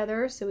these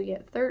together, so we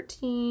get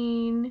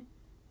 13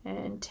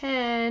 and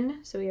 10,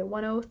 so we get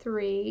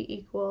 103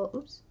 equal,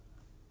 oops,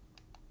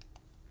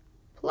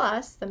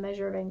 plus the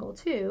measure of angle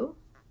 2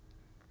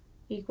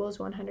 equals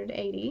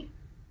 180.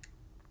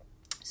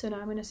 So now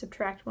I'm going to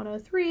subtract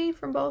 103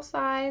 from both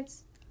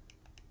sides.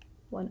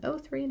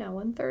 103, now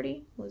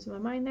 130, losing my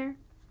mind there.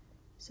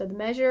 So the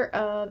measure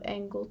of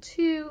angle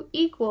 2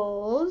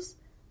 equals,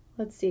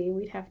 let's see,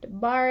 we'd have to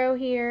borrow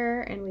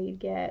here, and we'd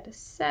get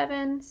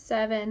 7,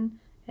 7,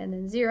 and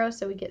then 0,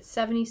 so we get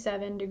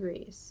 77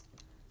 degrees.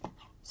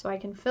 So I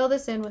can fill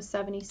this in with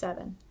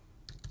 77.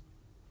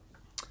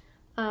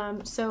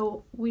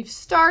 So we've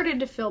started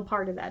to fill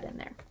part of that in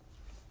there.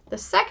 The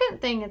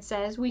second thing it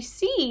says, we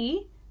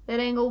see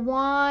that angle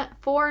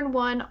 4 and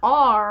 1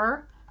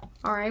 are,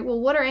 all right, well,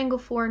 what are angle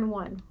 4 and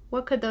 1?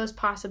 What could those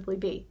possibly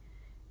be?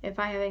 If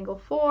I have angle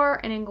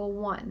 4 and angle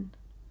 1.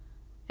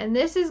 And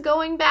this is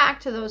going back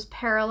to those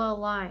parallel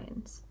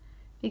lines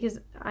because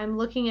I'm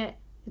looking at,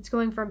 it's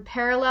going from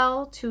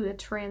parallel to a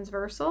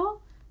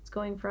transversal. It's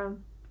going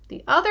from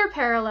the other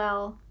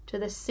parallel to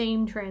the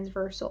same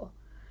transversal.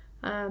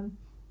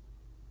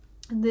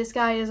 This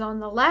guy is on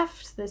the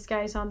left, this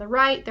guy is on the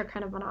right. They're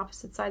kind of on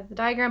opposite sides of the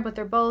diagram, but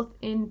they're both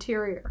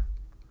interior,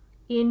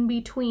 in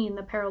between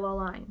the parallel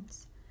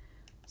lines.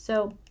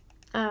 So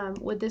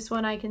with this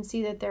one, I can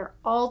see that they're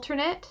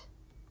alternate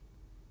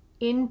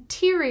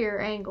interior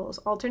angles.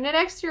 Alternate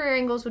exterior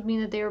angles would mean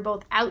that they are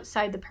both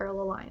outside the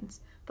parallel lines,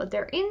 but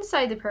they're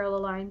inside the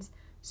parallel lines,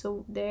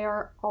 so they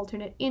are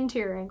alternate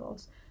interior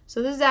angles.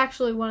 So this is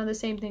actually one of the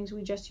same things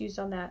we just used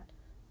on that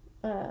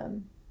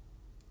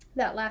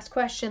that last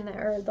question,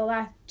 or the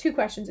last 2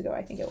 questions ago,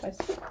 I think it was,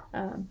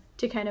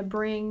 to kind of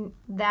bring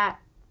that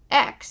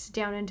X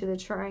down into the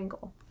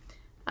triangle.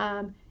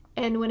 And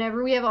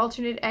whenever we have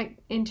alternate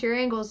interior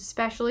angles,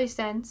 especially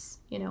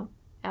since, you know,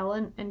 L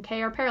and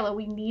K are parallel,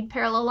 we need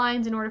parallel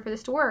lines in order for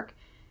this to work.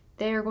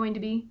 They are going to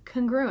be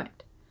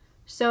congruent.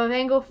 So if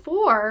angle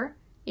 4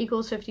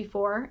 equals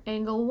 54,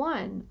 angle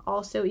 1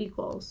 also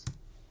equals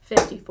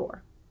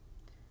 54.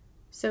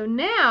 So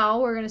now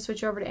we're going to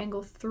switch over to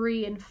angle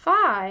 3 and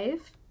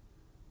 5.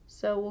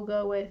 So we'll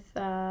go with,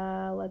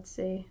 let's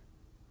see,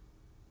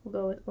 we'll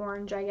go with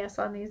orange, I guess,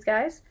 on these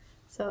guys.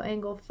 So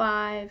angle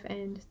 5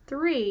 and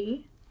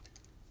 3.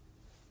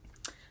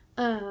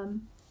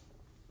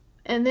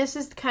 And this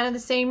is kind of the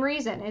same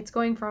reason. It's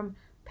going from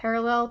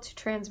parallel to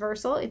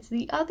transversal. It's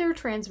the other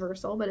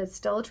transversal, but it's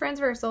still a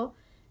transversal.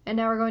 And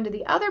now we're going to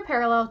the other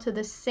parallel to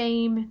the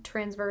same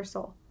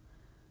transversal.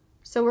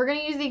 So we're going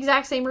to use the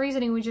exact same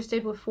reasoning we just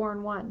did with 4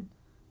 and 1.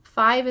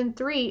 5 and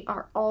 3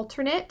 are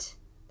alternate.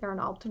 They're on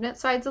alternate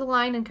sides of the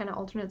line and kind of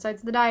alternate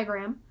sides of the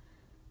diagram.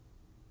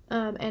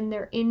 And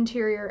they're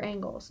interior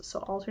angles. So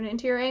alternate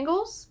interior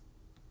angles.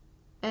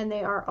 And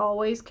they are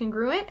always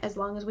congruent as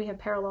long as we have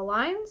parallel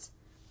lines.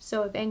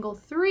 So if angle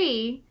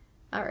 3,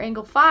 or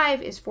angle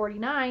 5 is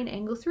 49,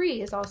 angle 3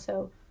 is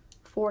also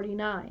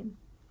 49.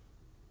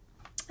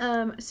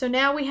 So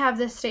now we have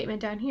this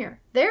statement down here.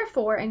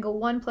 Therefore, angle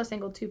 1 plus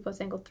angle 2 plus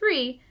angle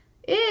 3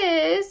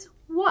 is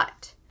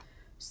what?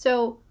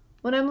 So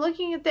when I'm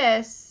looking at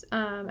this,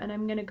 and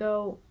I'm going to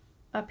go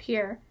up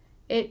here,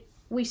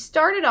 we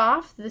started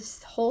off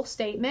this whole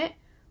statement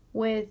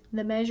with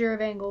the measure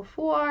of angle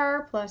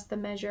 4 plus the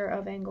measure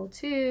of angle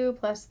 2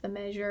 plus the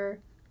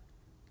measure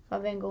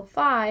of angle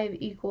 5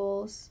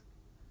 equals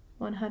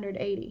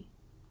 180.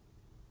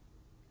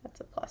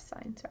 That's a plus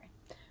sign, sorry.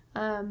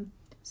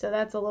 So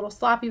that's a little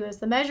sloppy, but it's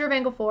the measure of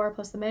angle 4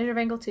 plus the measure of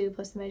angle 2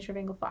 plus the measure of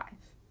angle 5.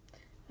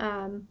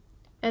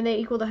 And they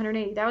equaled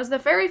 180. That was the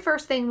very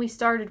first thing we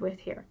started with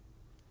here.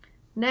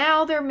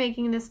 Now they're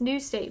making this new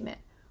statement.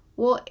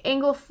 Well,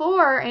 angle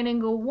 4 and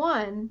angle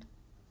 1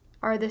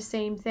 are the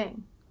same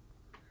thing.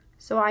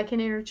 So I can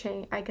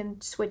interchange, I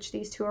can switch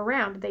these two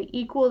around. They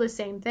equal the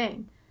same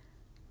thing.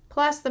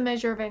 Plus the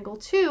measure of angle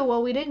 2,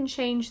 well, we didn't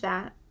change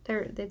that.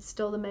 It's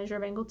still the measure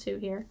of angle 2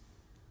 here.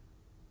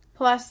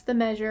 Plus the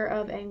measure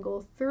of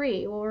angle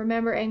 3. Well,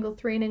 remember angle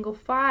 3 and angle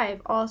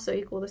 5 also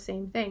equal the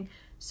same thing.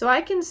 So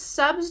I can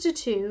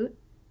substitute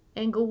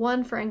angle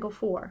 1 for angle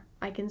 4.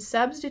 I can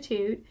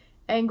substitute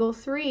angle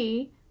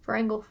 3 for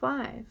angle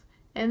 5.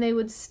 And they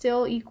would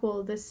still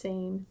equal the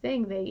same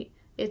thing.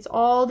 It's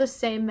all the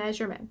same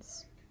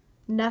measurements.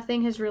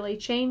 Nothing has really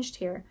changed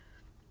here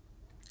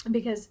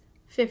because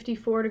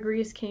 54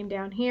 degrees came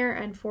down here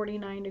and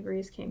 49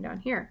 degrees came down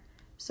here.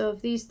 So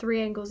if these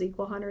three angles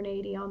equal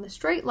 180 on the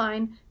straight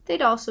line,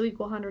 they'd also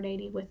equal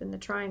 180 within the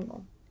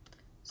triangle.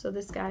 So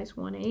this guy's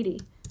 180.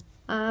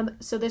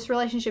 So this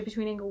relationship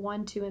between angle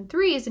 1, 2, and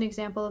 3 is an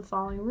example of the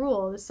following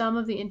rule. The sum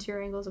of the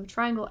interior angles of a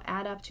triangle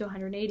add up to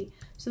 180.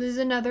 So this is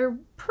another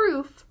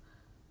proof,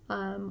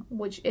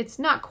 which it's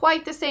not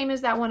quite the same as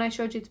that one I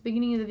showed you at the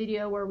beginning of the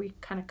video where we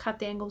kind of cut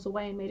the angles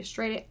away and made a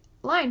straight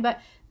line, but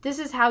this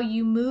is how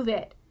you move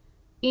it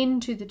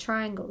into the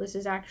triangle. This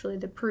is actually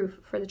the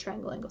proof for the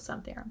triangle angle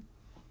sum theorem.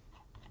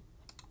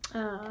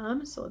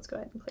 So let's go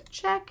ahead and click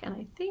check, and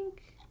I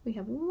think we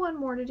have one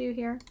more to do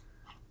here.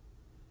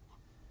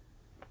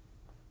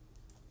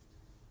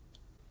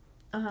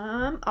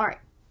 All right.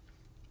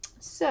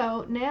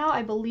 So now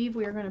I believe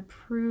we are going to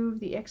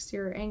prove the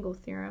exterior angle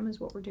theorem is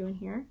what we're doing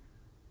here.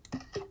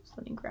 So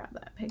let me grab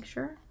that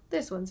picture.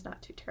 This one's not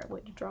too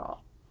terribly to draw.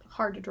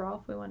 Hard to draw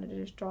if we wanted to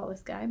just draw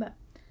this guy, but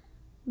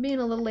being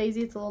a little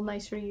lazy, it's a little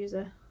nicer to use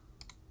a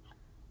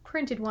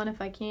printed one if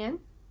I can.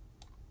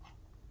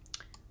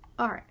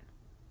 All right.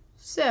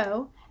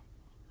 So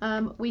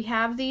we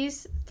have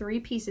these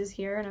three pieces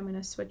here, and I'm going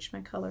to switch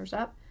my colors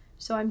up.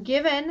 So I'm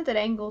given that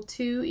angle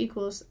 2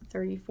 equals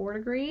 34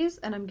 degrees,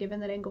 and I'm given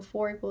that angle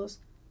 4 equals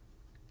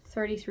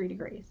 33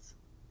 degrees.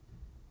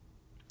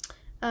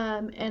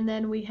 And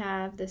then we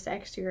have this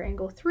exterior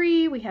angle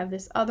 3, we have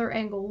this other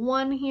angle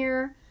 1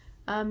 here.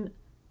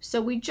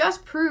 So we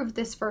just proved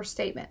this first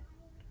statement.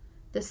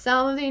 The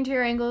sum of the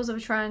interior angles of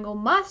a triangle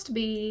must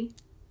be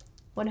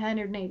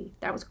 180.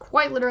 That was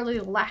quite literally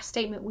the last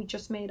statement we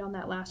just made on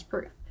that last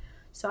proof.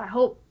 So I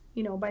hope,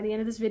 by the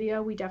end of this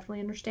video, we definitely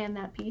understand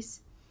that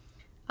piece.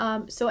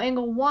 So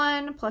angle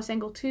 1 plus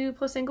angle 2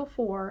 plus angle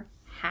 4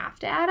 have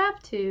to add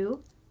up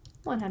to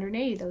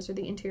 180. Those are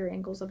the interior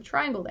angles of a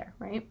triangle there,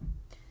 right?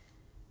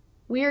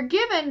 We are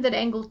given that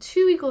angle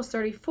 2 equals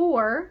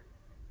 34,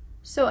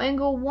 so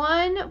angle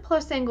 1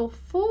 plus angle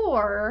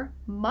 4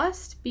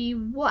 must be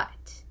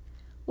what?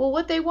 Well,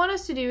 what they want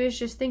us to do is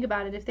just think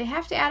about it. If they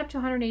have to add up to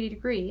 180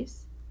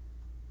 degrees,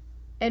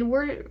 and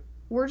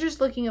we're just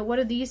looking at what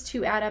do these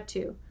two add up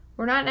to.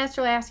 We're not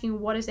necessarily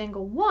asking what is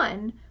angle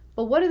 1,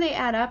 but what do they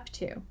add up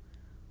to?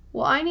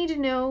 Well, I need to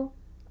know,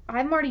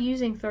 I'm already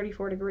using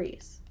 34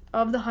 degrees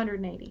of the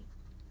 180.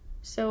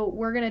 So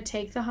we're going to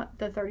take the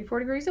 34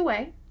 degrees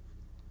away,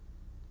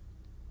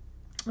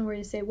 and we're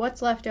going to say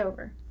what's left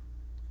over.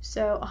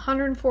 So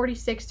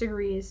 146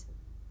 degrees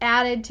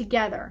added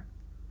together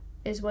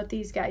is what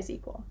these guys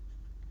equal,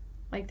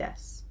 like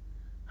this,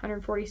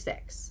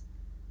 146.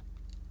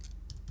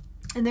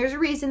 And there's a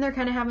reason they're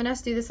kind of having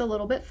us do this a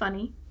little bit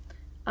funny.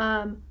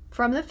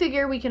 From the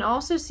figure, we can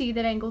also see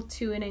that angle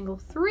 2 and angle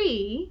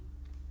 3,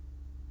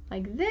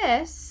 like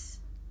this,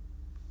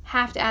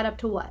 have to add up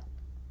to what?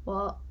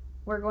 Well,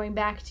 we're going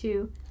back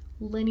to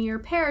linear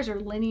pairs or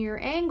linear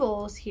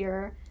angles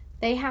here.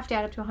 They have to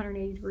add up to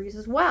 180 degrees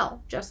as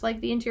well, just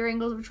like the interior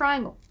angles of a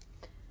triangle.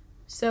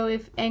 So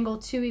if angle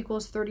 2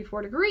 equals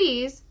 34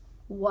 degrees,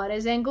 what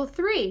is angle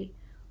 3?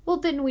 Well,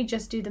 didn't we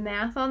just do the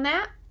math on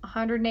that?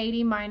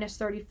 180 minus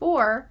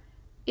 34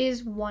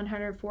 is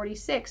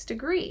 146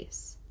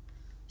 degrees.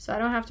 So I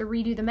don't have to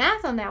redo the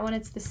math on that one.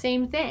 It's the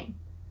same thing.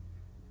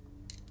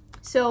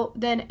 So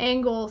then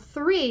angle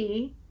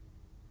 3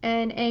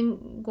 and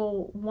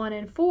angle 1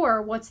 and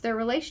 4, what's their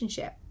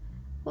relationship?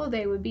 Well,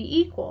 they would be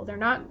equal. They're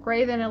not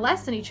greater than or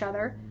less than each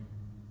other.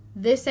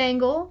 This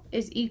angle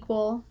is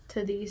equal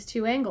to these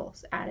two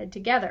angles added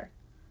together.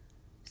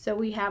 So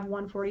we have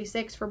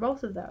 146 for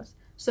both of those.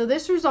 So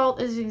this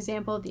result is an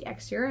example of the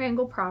exterior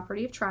angle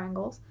property of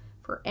triangles.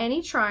 For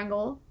any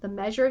triangle, the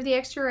measure of the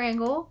exterior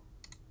angle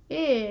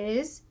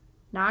is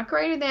not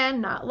greater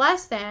than, not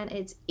less than,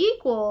 it's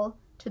equal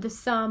to the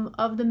sum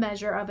of the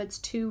measure of its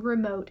two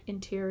remote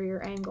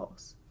interior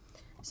angles.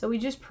 So we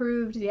just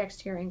proved the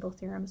exterior angle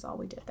theorem is all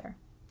we did there.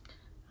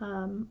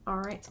 All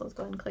right, so let's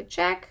go ahead and click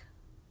check.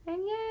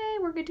 And yay,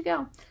 we're good to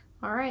go.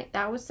 All right,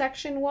 that was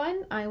section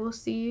 1. I will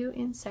see you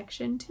in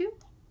section 2.